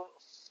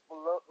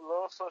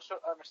low social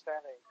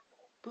understanding.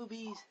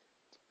 Boobies.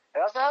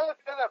 And also how the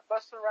feel that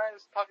Busta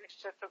Rhymes is talking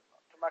shit to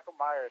Michael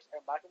Myers,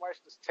 and Michael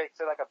Myers just takes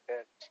it like a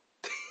bitch.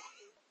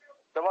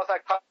 The most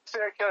iconic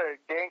serial killer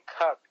getting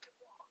cucked.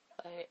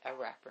 By a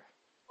rapper.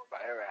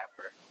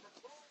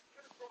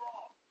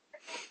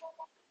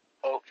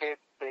 Okay,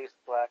 face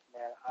black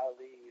man, I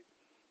leave.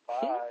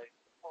 Bye.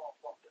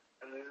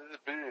 This is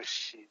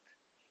bullshit.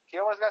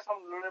 He always got some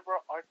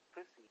liberal art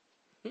pussy.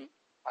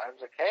 I was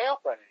like, hey,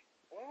 opening.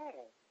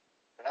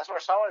 And that's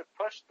where somebody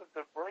pushed the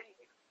debris.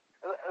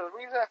 The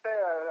reason I say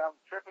I'm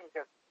tripping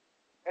because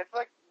it's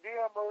like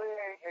doing a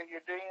movie and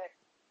you're doing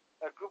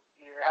a group,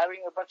 you're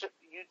having a bunch of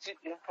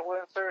YouTube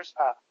influencers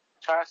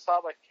trying to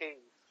solve a case,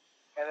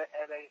 and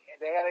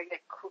they gotta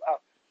get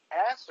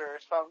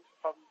answers from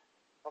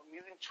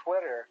using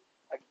Twitter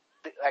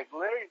like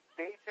literally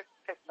basic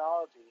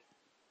technology.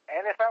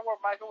 And they found where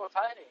Michael was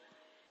hiding.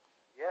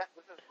 Yes,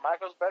 this is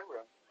Michael's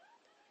bedroom.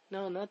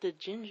 No, not the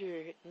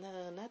ginger.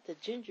 No, not the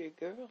ginger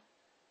girl.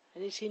 I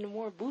didn't see no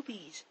more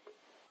boobies.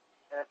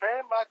 And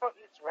apparently Michael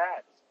eats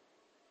rats.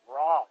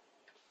 Raw.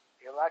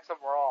 He likes them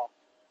raw.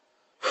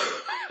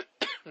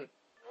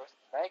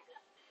 Thank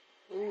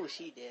you. Ooh,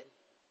 she did.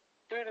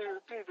 Doo-doo.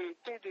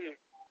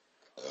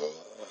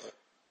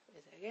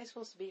 Is that guy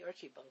supposed to be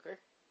Archie Bunker?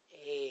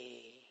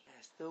 Hey,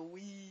 that's the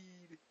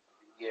weed.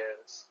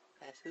 Yes.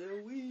 That's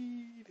the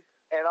weed.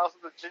 And also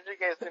the ginger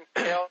guy's been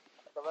killed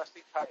the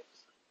rusty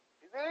pipes.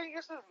 He didn't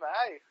use his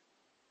knife.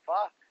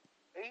 Fuck.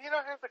 And you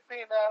don't have to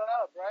clean that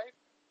up, right?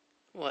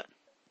 What?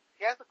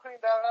 He has to clean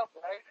that up,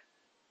 right?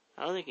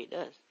 I don't think he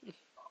does.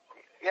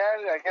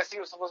 Yeah, I guess he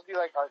was supposed to be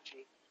like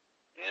Archie.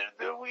 Here's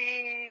the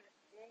weed.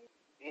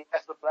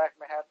 Yes, the black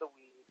man had the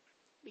weed.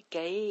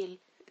 Mikael.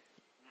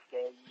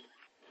 Okay.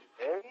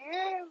 There he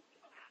is.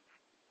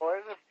 Or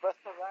is it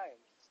Busta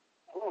Rhymes?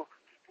 Ooh.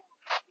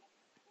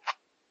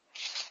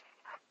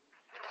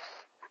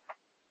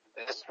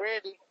 It's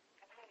pretty.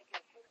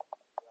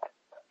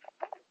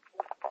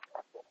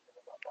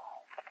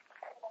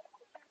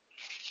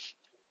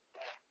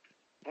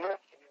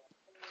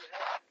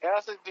 And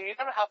also, do you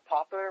know how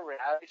popular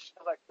reality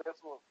shows like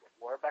this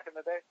were back in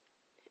the day?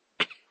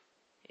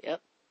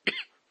 Yep.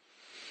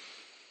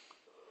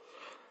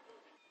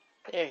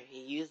 There, he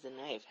used the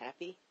knife.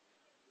 Happy?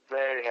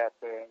 Very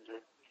happy,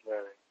 Andrew.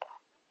 Very.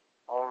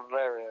 I'm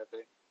very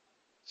happy.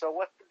 So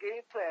what's the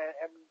game plan,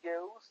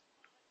 amigos?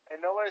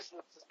 And nobody's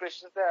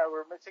suspicious that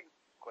we're missing,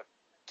 what,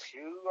 2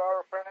 of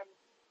our friends?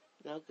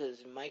 No,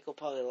 because Michael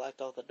probably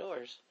locked all the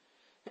doors.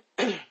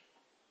 And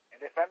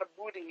they found a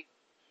booty.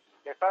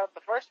 They found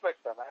the first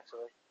victim,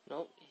 actually.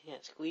 Nope, you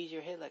can't squeeze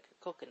your head like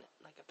a coconut,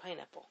 like a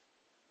pineapple.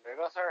 There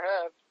goes her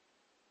head.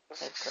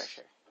 Head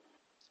crusher.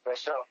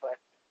 Special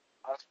effect.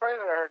 I'm spraying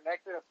her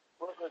neck is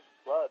split with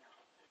blood.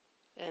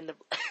 And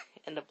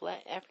the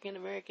black African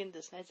American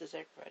decides to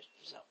sacrifice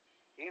himself.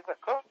 He's a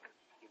cook,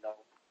 you know.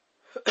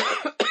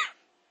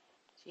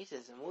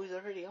 Jesus, the movie's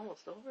already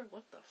almost over?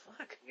 What the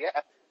fuck?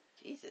 Yeah.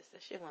 Jesus,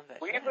 that shit went by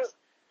We fast.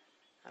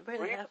 I'm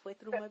barely halfway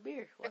through my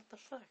beer. What the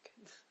fuck?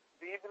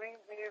 Do you believe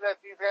me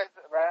that these guys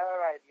ran out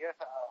of ideas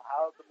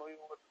how the movie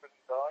was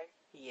going?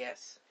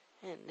 Yes.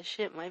 And this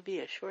shit might be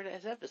a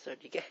short-ass episode,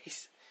 you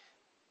guys.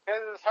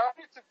 Because it's hard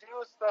to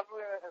do stuff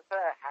inside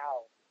a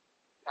house.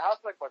 The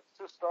house, like, what,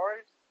 2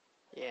 stories?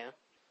 Yeah.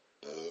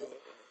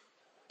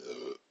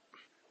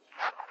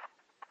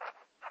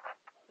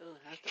 Oh,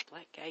 how's the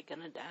black guy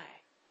gonna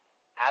die?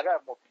 I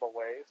got multiple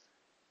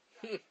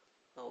ways.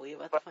 Well, we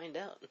about to find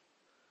out.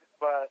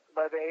 But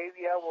the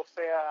ADL will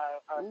say,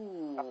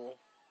 Ooh.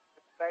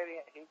 exciting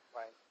at hate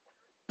crime.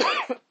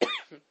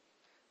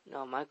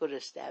 No, Michael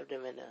just stabbed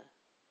him in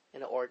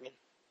an organ.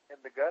 In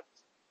the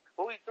guts.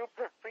 Oh, he threw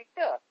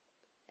paprika.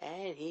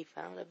 And he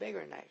found a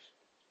bigger knife.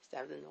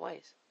 Stabbed him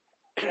twice.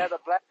 Yeah, the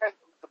black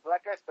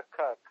guy's the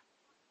cook.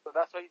 So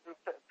that's why he threw.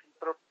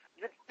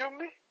 You kill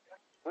me?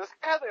 This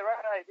guy had the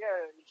right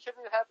idea. He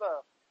shouldn't have had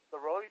the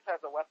rollies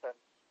as a weapon.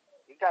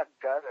 He got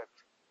gutted.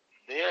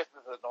 This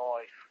is a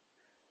knife.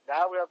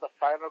 Now we have the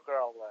final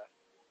girl left.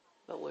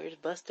 But where's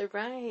Buster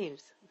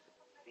Rhymes?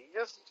 He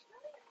just...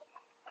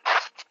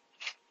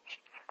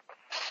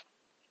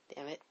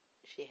 Damn it.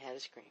 She had a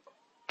scream.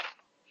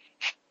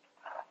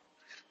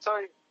 So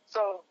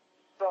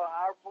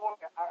our boy,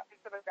 our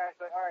internet guy's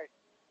like, all right,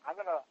 I'm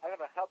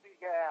gonna help you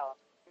get out.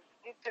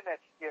 Internet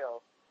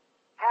skills,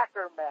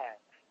 hacker man.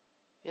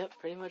 Yep,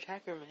 pretty much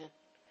hacker man.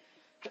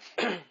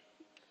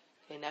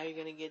 Okay, now you're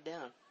gonna get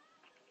down.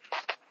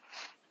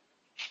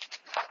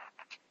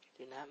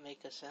 Do not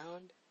make a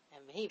sound,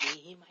 and maybe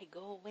he might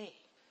go away.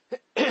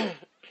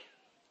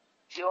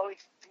 She only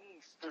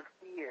sees through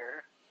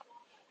fear.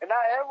 And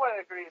now everyone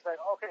agrees, like,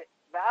 okay,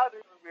 now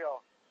this is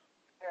real.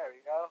 There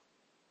you go.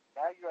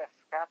 Now you're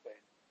escaping.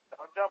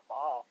 Don't jump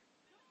off.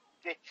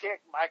 Get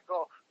kicked,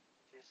 Michael.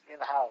 She's in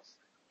the house.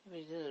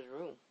 He's in his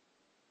room.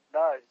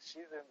 No,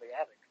 she's in the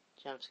attic.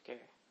 Jump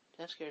scare.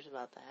 Jump scare's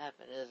about to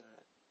happen, isn't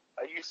it?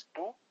 Are you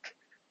spooked?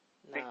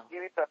 No.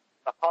 Getting the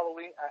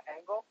Halloween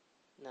angle?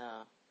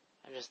 No.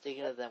 I'm just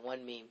thinking of that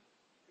one meme.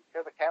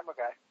 You're the camera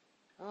guy.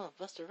 Oh,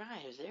 Buster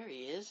Rhymes, there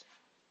he is.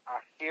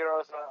 Our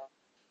heroes,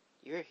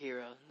 Your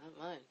hero, not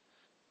mine.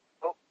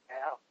 oh,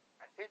 yeah.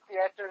 I think the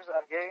actor's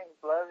getting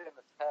blood in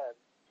his head.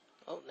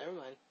 Oh, never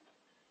mind.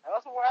 And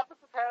also, what happened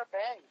to Tyra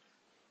Banks?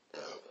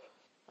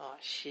 Oh,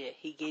 shit,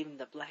 he gave him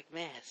the black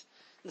mass.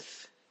 And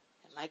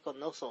Michael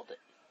no-sold it.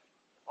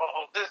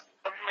 Oh, this is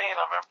the man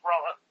of it,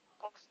 brother.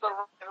 What's the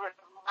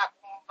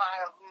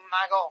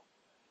Michael?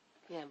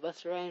 Yeah,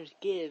 Buster Rhymes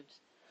gives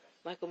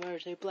Michael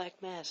Myers a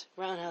black mass,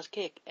 roundhouse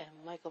kick, and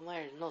Michael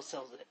Myers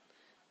no-sells it.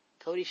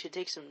 Cody should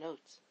take some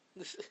notes.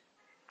 He's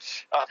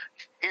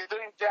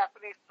doing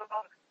Japanese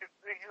song. He's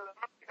doing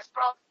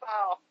strong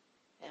style.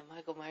 And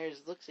Michael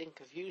Myers looks in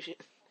confusion.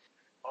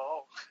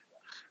 Oh.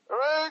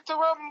 Ready to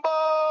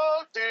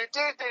rumble!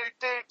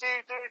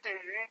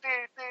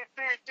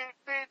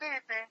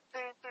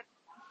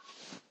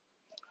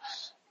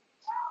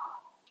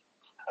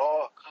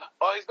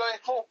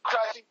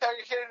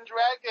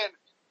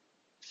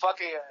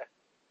 Okay,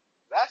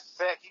 that's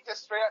sick. He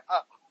just straight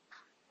up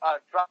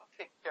drop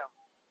kicked him.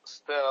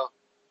 Still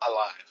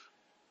alive.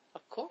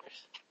 Of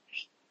course.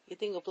 You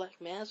think a black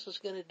mass was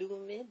gonna do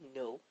him in?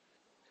 No.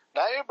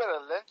 Not even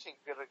a lynching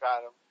could have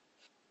got him.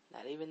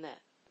 Not even that.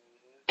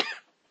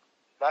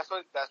 That's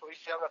what he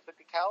should have a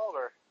 50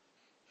 caliber.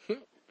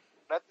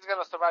 Nothing's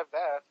gonna survive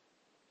that.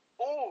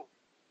 Ooh,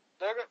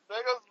 there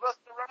goes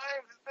Busta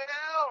Rhymes. He's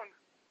down.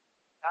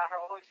 Now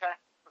her only chance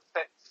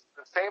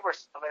to save her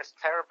is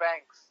Tara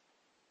Banks.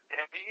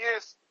 If he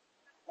is,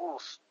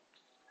 ooh,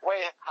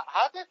 wait,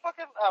 how did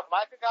fucking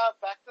Micah got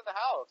back to the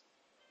house?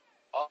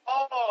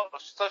 Oh,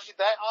 so she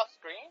died off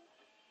screen?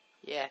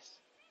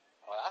 Yes.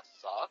 Oh, that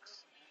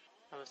sucks.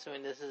 I'm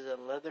assuming this is a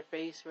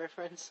Leatherface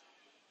reference.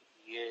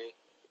 Yeah.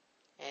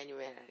 And you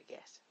ran out of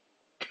gas.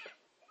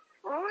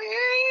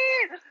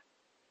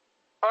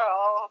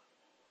 Well,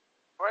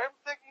 for him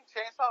taking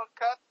chainsaw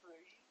cuts, he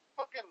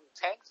fucking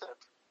tanks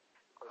it.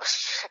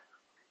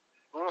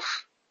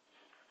 Oof.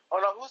 Oh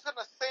no, who's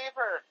gonna save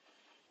her?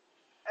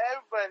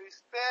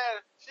 Everybody's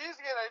dead. She's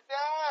gonna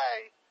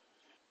die.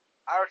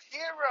 Our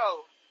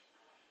hero,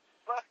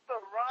 Busta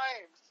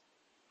Rhymes.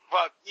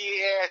 Fuck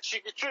yeah,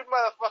 trick or treat,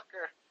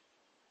 motherfucker.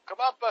 Come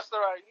on, Busta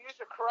Rhymes, use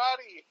your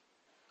karate.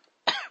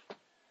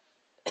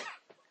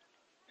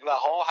 The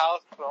whole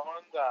house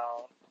going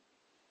down.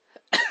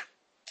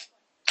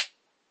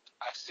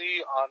 I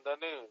see on the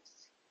news.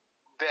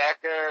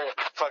 Decker,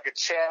 fucking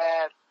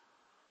Chad.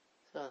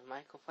 So is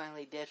Michael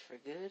finally dead for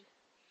good?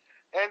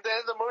 And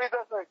then the movie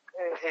does a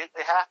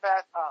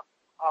half-ass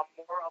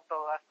moral of the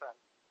lesson.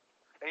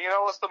 And you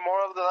know what's the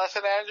moral of the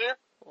lesson, Andrew?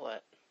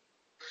 What?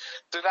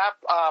 Do not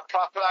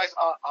prophesize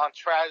on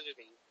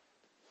tragedy.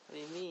 What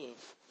do you mean?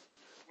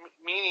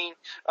 Meaning,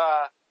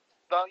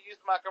 don't use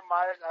Michael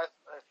Myers as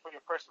for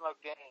your personal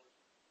gain.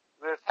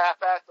 This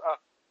half-ass,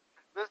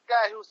 this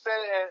guy who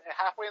said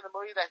halfway in the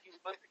movie that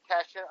he's willing to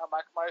cash in on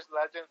Michael Myers'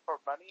 legend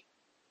for money,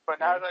 but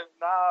now he's like,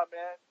 nah,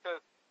 man, because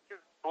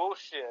it's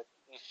bullshit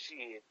and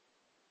shit.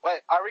 Wait,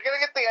 are we gonna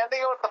get the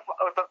ending with the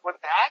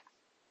axe?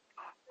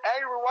 Hey,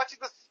 we're watching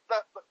the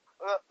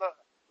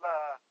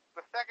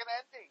second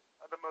ending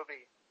of the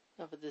movie.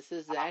 No, but this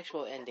is the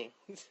actual ending.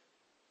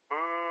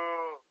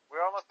 Boo! We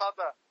almost saw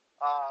the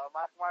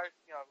Michael Myers,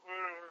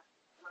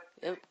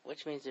 Yep,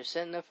 which means they're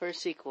setting up for a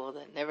sequel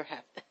that never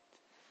happened.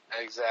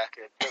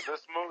 Exactly, because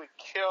this movie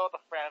killed the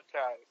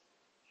franchise.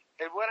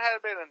 It would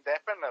have been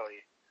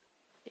indefinitely.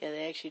 Yeah,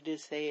 they actually do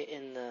say it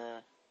in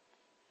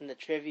the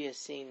trivia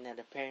scene that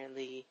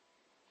apparently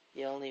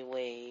the only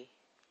way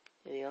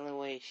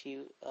she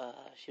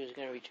was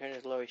going to return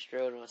as Laurie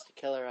Strode was to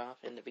kill her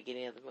off in the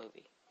beginning of the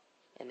movie,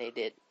 and they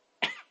did.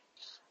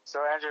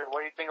 So Andrew,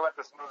 what do you think about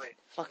this movie?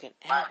 Fucking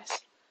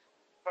ass.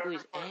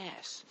 Movie's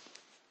ass.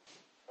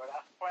 Well,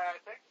 that's why I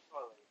picked this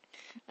movie.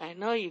 I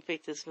know you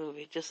picked this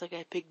movie, just like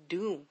I picked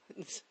Doom.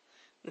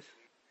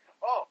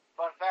 Oh,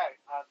 fun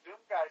fact, Doom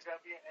Guy is going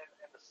to be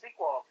in the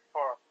sequel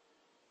for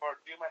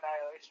Doom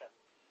Annihilation.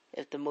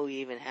 If the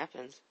movie even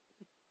happens.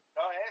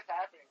 No, it's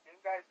happening.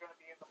 Doom Guy is going to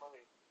be in the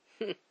movie.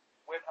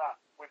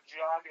 with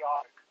John the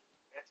Ark.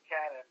 It's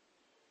canon.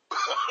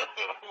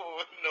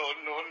 No.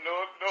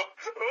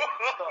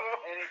 So,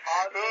 any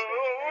positive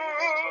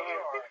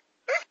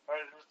or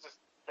it was just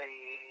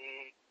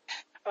fake.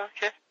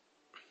 Okay.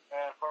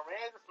 And for me,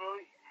 this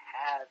movie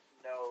had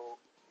no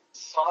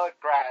solid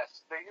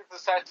grasp. They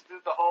decided to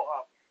do the whole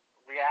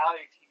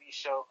reality TV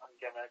show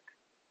gimmick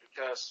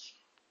because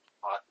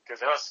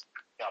it was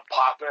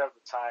popular at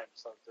the time,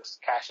 so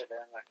just cash it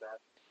in like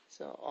that.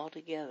 So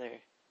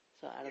altogether,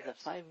 out of the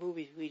 5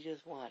 movies we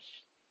just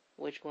watched,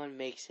 which one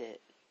makes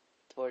it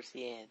towards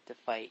the end to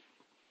fight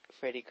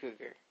Freddy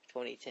Krueger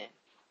 2010?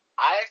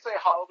 I actually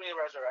Halloween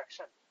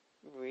Resurrection.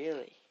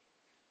 Really?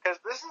 Because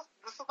this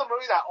is the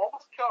movie that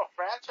almost killed a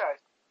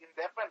franchise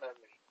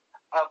indefinitely.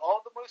 Of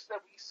all the movies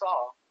that we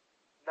saw,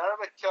 none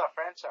of it killed a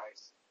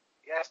franchise.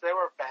 Yes, they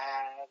were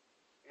bad.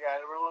 Yeah,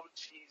 they were a little bit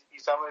cheesy.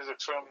 Some of these are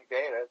extremely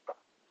dated. But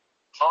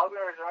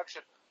Halloween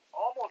Resurrection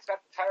almost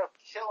got the title of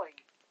killing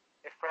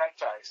a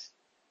franchise.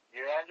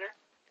 You, Andrew?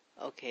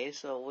 Okay,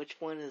 so which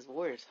one is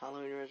worse,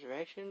 Halloween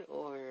Resurrection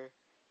or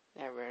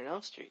Nightmare on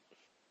Elm Street?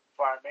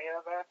 For our main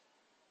event,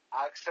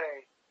 I'd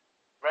say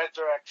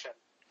Resurrection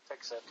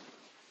takes it.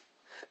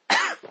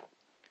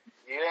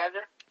 You,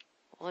 Andrew?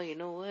 Well, you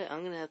know what?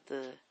 I'm gonna have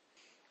to.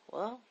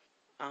 Well,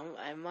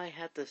 I might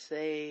have to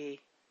say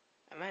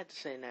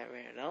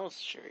Nightmare on Elm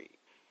Street.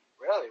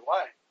 Really?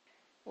 Why?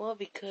 Well,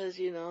 because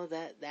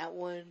that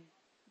one,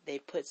 they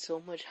put so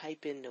much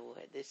hype into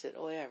it. They said,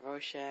 "Oh yeah,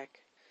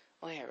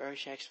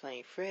 Rorschach's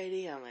playing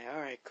Freddy." I'm like, all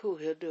right, cool,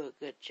 he'll do a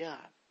good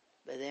job.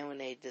 But then when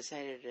they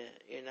decided to,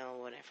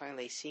 when I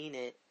finally seen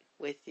it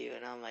with you,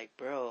 and I'm like,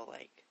 bro,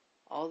 like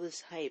all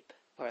this hype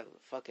for a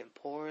fucking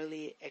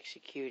poorly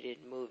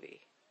executed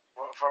movie.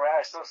 Well, for me,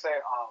 I still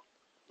say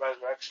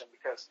Resurrection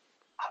because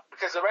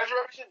the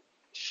Resurrection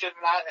should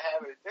not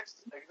have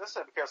existed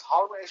because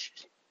Halloween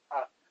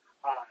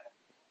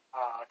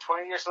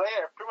 20 years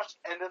later pretty much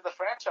ended the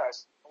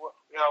franchise with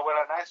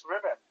a nice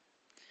ribbon.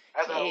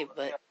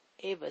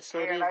 But so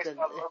did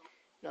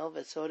No,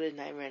 but so did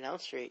Nightmare on Elm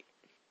Street.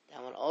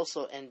 That one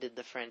also ended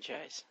the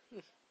franchise.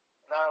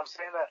 No, I'm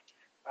saying that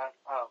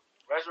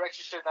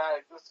Resurrection should not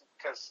exist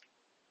because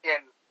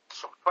in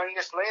 20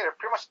 years later,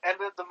 pretty much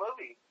ended the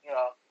movie. You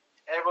know,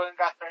 everyone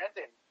got their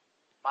ending.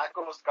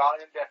 Michael was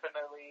gone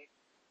indefinitely.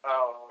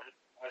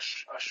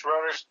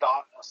 Schroeder's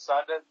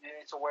son didn't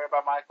need to worry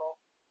about Michael.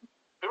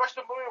 Pretty much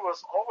the movie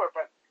was over,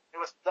 but it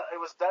was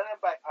done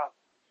by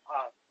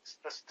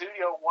the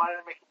studio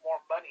wanted to make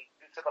more money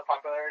due to the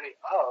popularity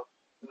of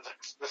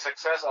the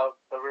success of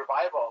the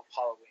revival of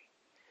Halloween.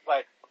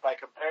 Like by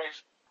comparing.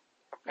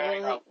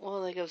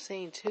 Like I was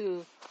saying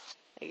too,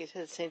 like I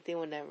said, the same thing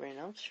with Nightmare on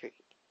Elm Street.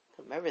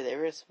 Remember, they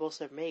were supposed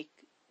to make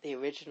the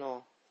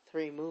original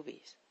 3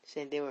 movies.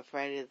 Same thing with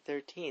Friday the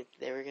 13th.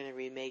 They were going to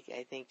remake,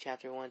 I think,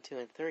 Chapter 1, 2,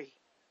 and 3.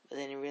 But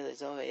then they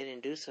realized, it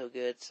didn't do so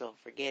good, so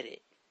forget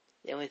it.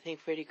 The only thing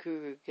Freddy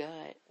Krueger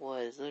got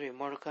was literally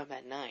Mortal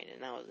Kombat 9,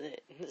 and that was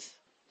it.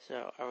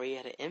 So, are we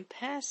at an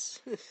impasse?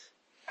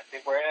 I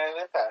think we're in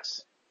an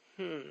impasse.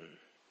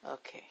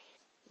 Okay.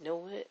 You know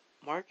what?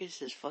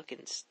 Marcus is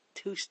fucking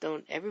too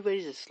stoned.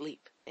 Everybody's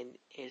asleep. And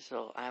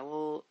so I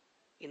will,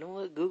 you know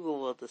what? Google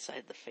will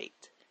decide the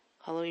fate.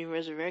 Halloween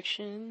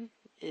Resurrection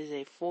is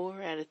a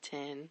 4 out of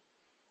 10.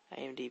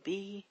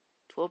 IMDb,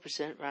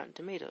 12% Rotten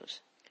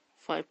Tomatoes.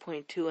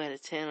 5.2 out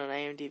of 10 on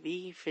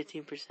IMDb,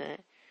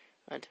 15%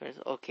 Rotten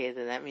Tomatoes. Okay,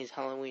 then that means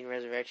Halloween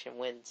Resurrection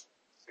wins.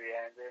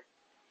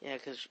 Yeah,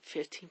 because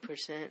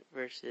 15%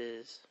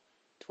 versus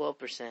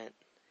 12%.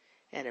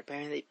 And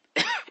apparently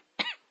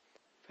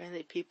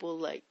people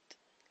liked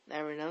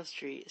Nightmare on Elm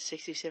Street.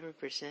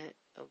 67%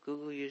 of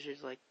Google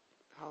users liked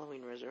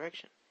Halloween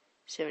Resurrection.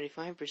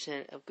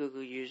 75% of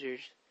Google users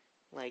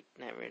liked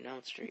Nightmare on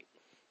Elm Street.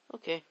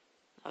 Okay,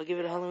 I'll give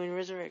it a Halloween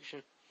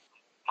Resurrection.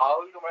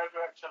 Halloween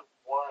Resurrection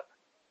won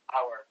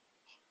our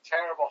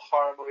terrible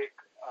horror movie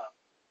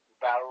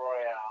battle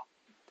royale.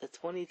 The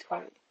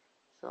 2020.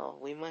 So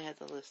we might have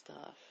to list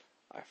off.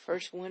 Our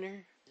first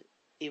winner,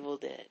 Evil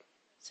Dead.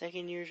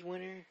 Second year's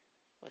winner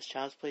was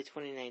Child's Play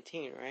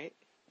 2019, right?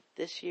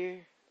 This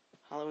year,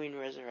 Halloween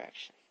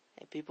Resurrection.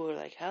 And people were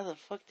like, how the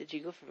fuck did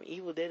you go from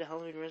Evil Dead to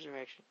Halloween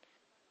Resurrection?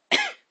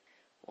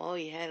 Well,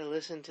 you had to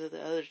listen to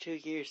the other 2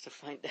 years to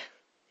find out.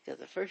 Because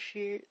the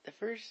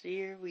first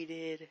year we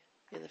did,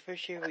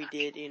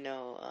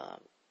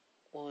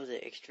 what was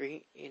it,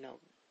 extreme, it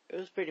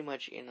was pretty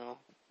much,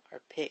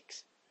 our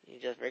picks.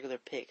 Just regular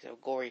picks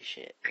of gory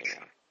shit,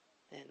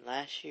 And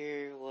last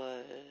year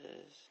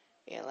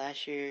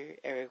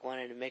Eric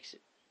wanted to mix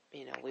it,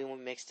 we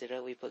mixed it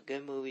up. We put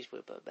good movies, we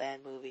put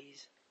bad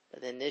movies.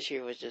 But then this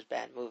year was just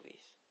bad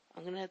movies.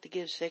 I'm gonna have to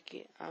give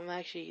I'm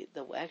actually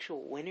the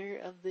actual winner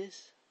of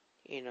this,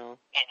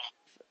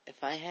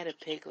 if I had to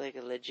pick like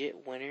a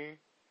legit winner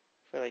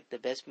for like the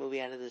best movie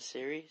out of the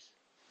series,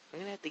 I'm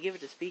gonna have to give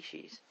it to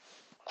Species.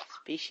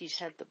 Species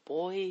had the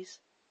boys,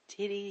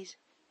 titties,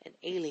 and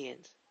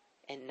aliens,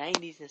 and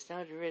 90s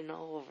nostalgia written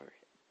all over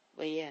it.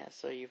 But yeah,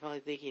 so you're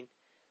probably thinking,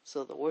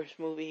 so the worst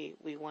movie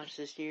we watched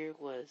this year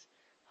was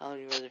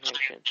Halloween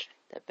Resurrection.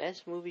 The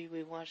best movie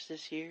we watched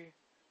this year,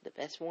 the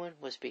best one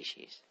was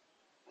Species.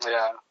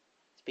 Yeah.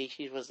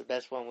 Species was the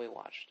best one we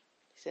watched.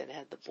 He said it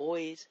had the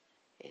boys,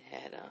 it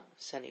had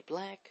Sonny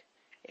Black,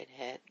 it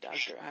had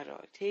Dr. Otto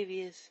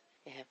Octavius,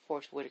 it had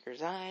Forrest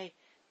Whitaker's eye,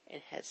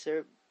 it had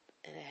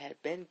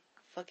Ben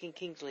fucking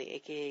Kingsley,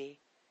 aka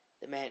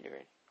the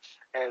Mandarin.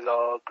 And it's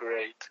all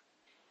great.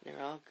 They're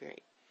all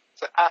great.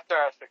 So after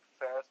our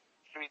success,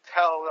 should we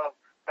tell them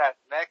that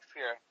next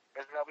year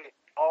is going to be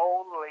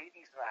all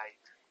ladies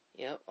night?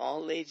 Yep,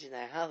 all ladies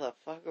night. How the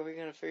fuck are we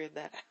going to figure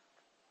that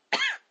out?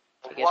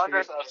 The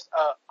wonders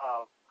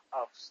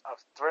of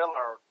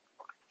thriller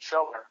or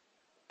chiller.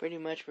 Pretty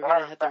much we're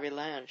going to have to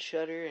rely on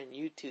Shudder and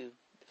YouTube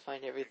to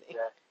find everything.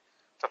 Yeah.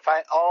 To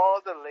find all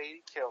the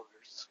lady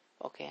killers.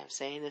 Okay, I'm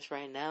saying this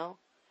right now.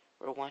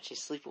 We're watching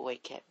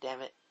Sleepaway Camp,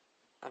 damn it.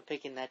 I'm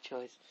picking that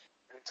choice.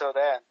 Until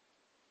then.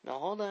 No,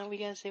 hold on. We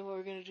gotta say what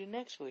we're gonna do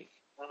next week.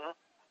 Mm-hmm.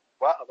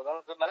 Well, we're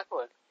gonna do next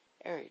week.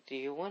 Eric, do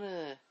you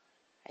wanna...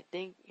 I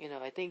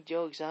think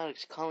Joe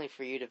Exotic's calling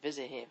for you to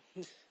visit him.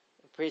 In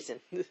prison.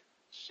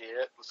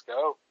 Shit, let's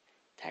go.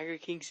 Tiger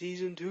King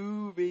Season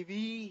 2,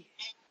 baby.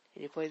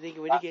 And you're probably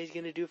thinking, what are you guys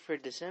gonna do for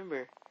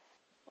December?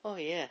 Oh,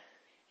 yeah.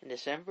 In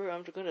December,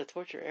 I'm gonna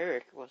torture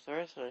Eric with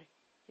wrestling.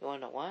 You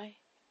wanna know why?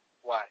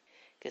 Why?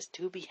 Because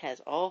Tubi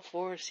has all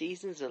 4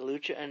 seasons of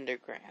Lucha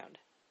Underground.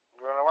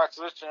 We're gonna watch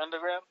Lucha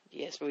Underground?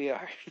 Yes, we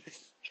are.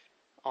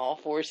 All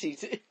 4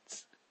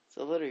 seasons.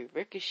 So literally,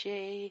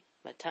 Ricochet,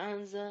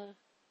 Matanza,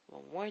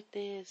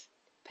 Muertes,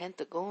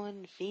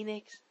 Pentagon,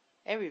 Phoenix,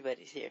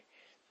 everybody's here.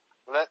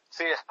 Let's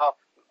see how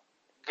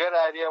good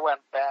idea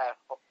went bad.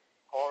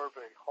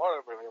 Horribly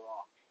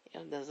wrong.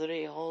 Yeah, there's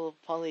literally a whole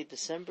probably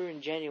December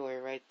and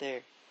January right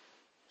there.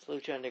 It's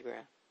Lucha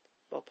Underground.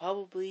 But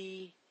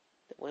probably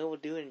the way we'll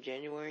do it in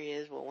January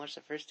is we'll watch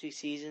the first 2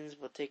 seasons,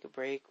 we'll take a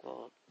break,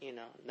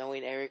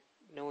 knowing Eric,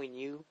 knowing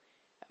you,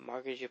 and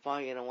Marcus, you're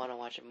probably going to want to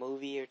watch a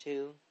movie or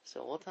 2,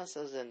 so we'll toss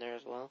those in there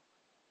as well.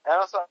 And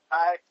also,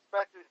 I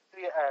expect to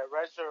see a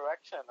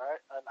resurrection,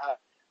 right?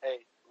 A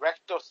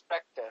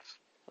retrospective.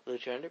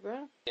 Lucha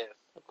Underground? Yes.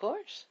 Of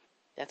course.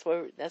 That's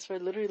where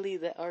literally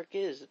the arc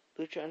is.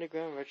 Lucha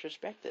Underground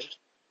retrospective.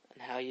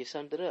 And how you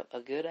summed it up. A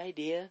good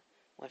idea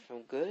went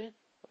from great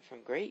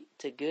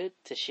to good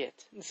to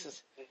shit.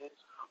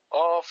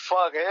 Oh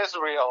fuck, it is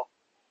real.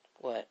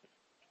 What?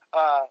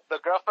 The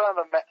girlfriend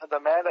of the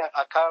man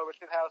that Kyle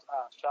Rittenhouse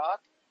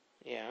shot.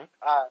 Yeah.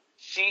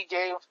 She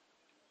gave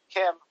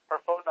him her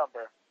phone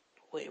number.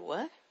 Wait,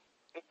 what?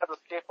 The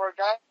skateboard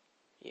guy.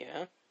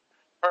 Yeah.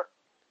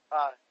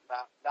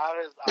 Now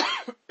his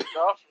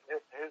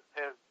girlfriend,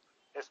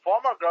 his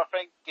former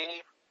girlfriend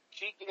gave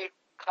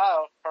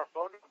Kyle her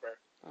phone number.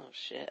 Oh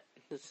shit.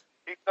 So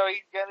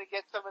he's gonna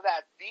get some of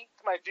that beat,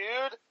 my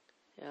dude.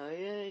 Oh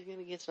yeah, he's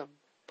gonna get some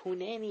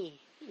punani.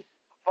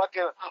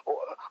 Fucking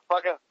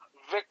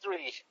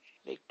victory.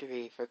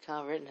 Victory for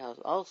Kyle Rittenhouse.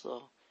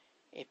 Also,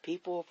 if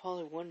people are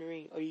probably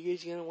wondering, are you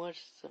guys gonna watch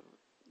some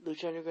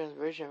Lucha Underground's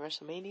version of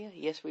WrestleMania?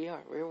 Yes, we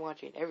are. We're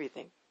watching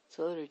everything.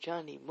 So there's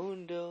Johnny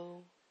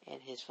Mundo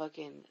and his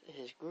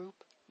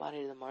group,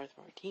 Mario the Marth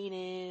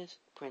Martinez,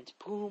 Prince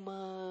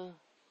Puma,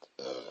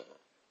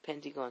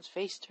 Pentagon's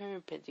face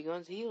turn,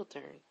 Pentagon's heel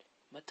turn,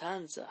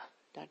 Matanza,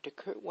 Dr.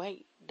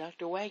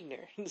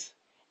 Wagner,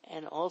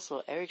 and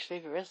also Eric's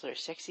favorite wrestler,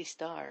 Sexy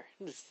Star.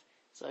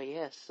 So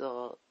yes,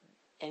 so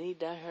any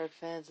diehard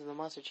fans of the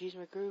Monster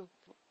Cheeseman crew,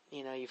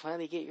 you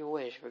finally get your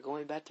wish. We're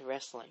going back to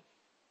wrestling.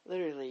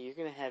 Literally, you're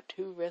gonna have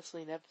 2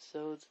 wrestling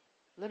episodes.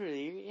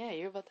 Literally,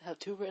 you're about to have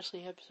 2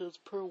 wrestling episodes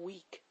per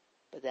week.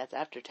 But that's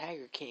after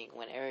Tiger King,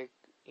 when Eric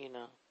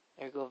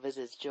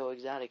visits Joe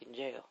Exotic in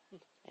jail.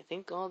 I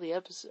think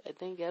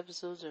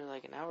episodes are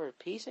like an hour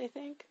apiece, I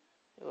think.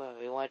 Well,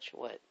 we watch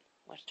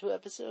 2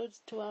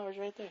 episodes? 2 hours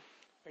right there.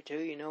 Or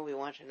 2, we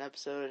watch an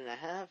episode and a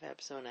half,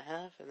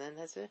 and then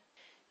that's it.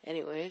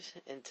 Anyways,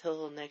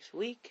 until next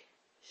week,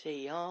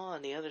 see y'all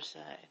on the other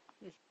side.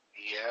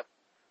 Yep.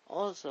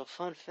 Also,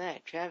 fun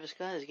fact, Travis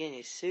Scott is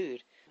getting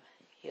sued.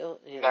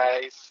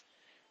 Nice.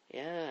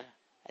 Yeah.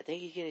 I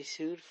think he's getting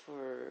sued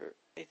for,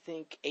 I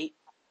think $8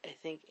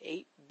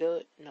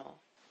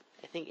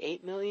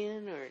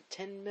 million or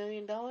 $10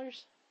 million.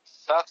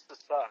 Sucks to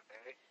suck,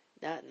 eh?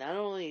 Not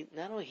only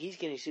he's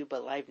getting sued,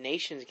 but Live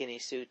Nation's getting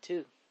sued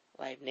too.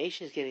 Live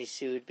Nation's getting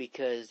sued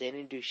because they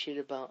didn't do shit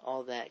about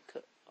all that,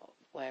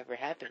 whatever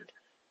happened.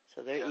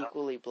 So they're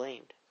equally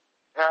blamed.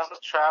 Yeah, also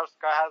Travis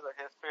Scott has a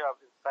history of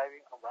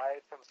inciting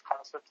riots in his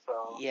concert,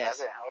 so yes.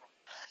 That didn't help.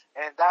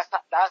 And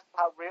that's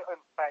how real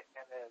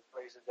incitement is,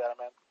 ladies and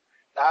gentlemen.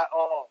 Not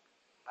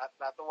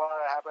the one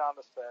that happened on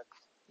the 6th.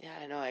 Yeah,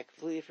 I know. I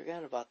completely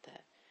forgot about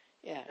that.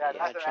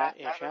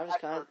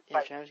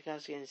 Travis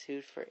Scott's getting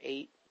sued for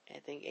 $8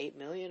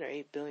 million or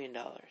 $8 billion.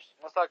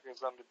 Looks like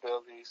he's going to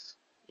build these.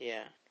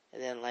 Yeah,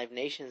 and then Live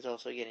Nation's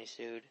also getting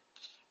sued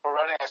for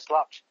running a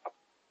slop shop.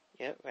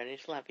 Yep, running a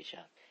sloppy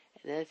shop.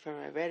 And then from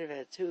I read about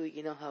it too,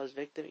 you know how his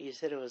victim, you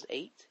said it was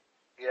 8?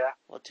 Yeah.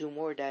 Well, 2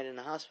 more died in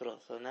the hospital,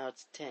 so now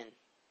it's 10.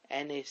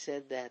 And they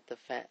said that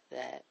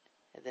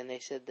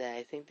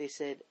I think they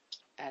said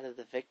out of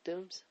the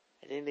victims,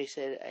 I think they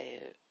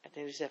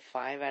said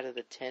 5 out of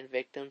the 10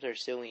 victims are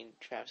suing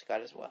Travis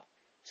Scott as well.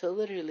 So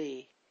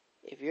literally,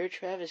 if you're a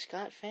Travis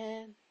Scott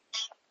fan,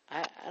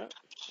 I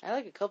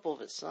like a couple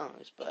of his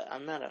songs, but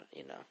I'm not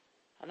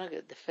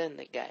gonna defend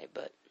the guy,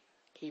 but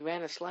he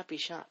ran a sloppy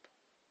shop.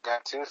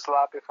 Got too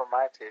sloppy for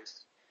my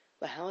taste.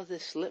 But how is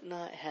this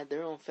Slipknot had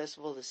their own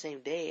festival the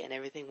same day and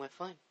everything went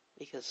fine?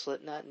 Because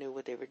Slipknot knew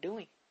what they were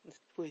doing. Wait,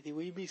 what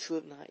do you mean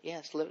Slipknot?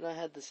 Yeah, Slipknot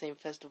had the same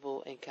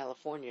festival in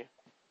California,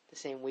 the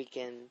same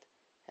weekend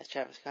as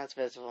Travis Scott's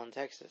festival in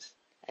Texas.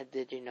 And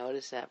did you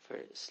notice that for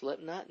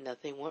Slipknot,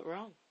 nothing went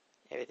wrong?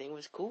 Everything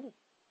was cool.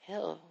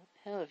 Hell,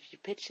 if you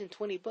pitched in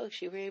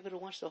 $20, you were able to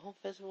watch the whole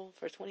festival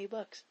for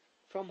 $20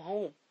 from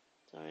home.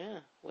 So yeah,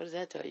 what does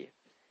that tell you?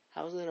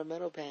 How is it a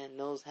metal band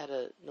knows how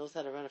to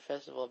run a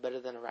festival better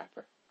than a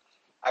rapper?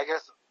 I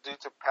guess due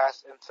to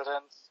past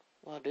incidents.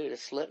 Well, dude,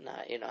 it's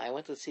Slipknot. I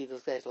went to see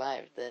those guys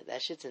live.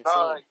 That shit's insane.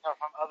 No,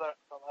 from other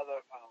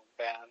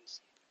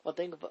bands. Well,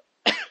 think about.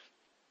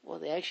 Well,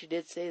 they actually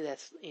did say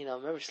that.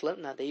 Remember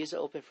Slipknot? They used to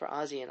open for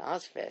Ozzy and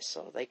Ozfest,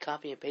 so they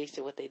copy and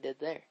pasted what they did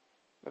there.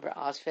 Remember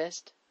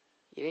Ozfest?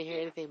 You didn't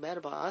hear anything bad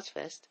about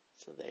Ozfest,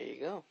 so there you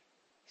go.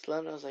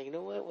 Slipknot was like, you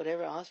know what?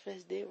 Whatever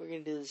Ozfest did, we're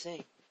gonna do the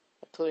same.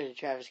 But clearly,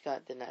 Travis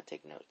Scott did not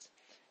take notes.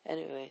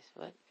 Anyways,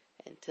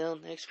 until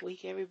next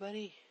week,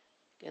 everybody.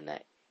 Good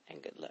night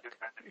and good luck.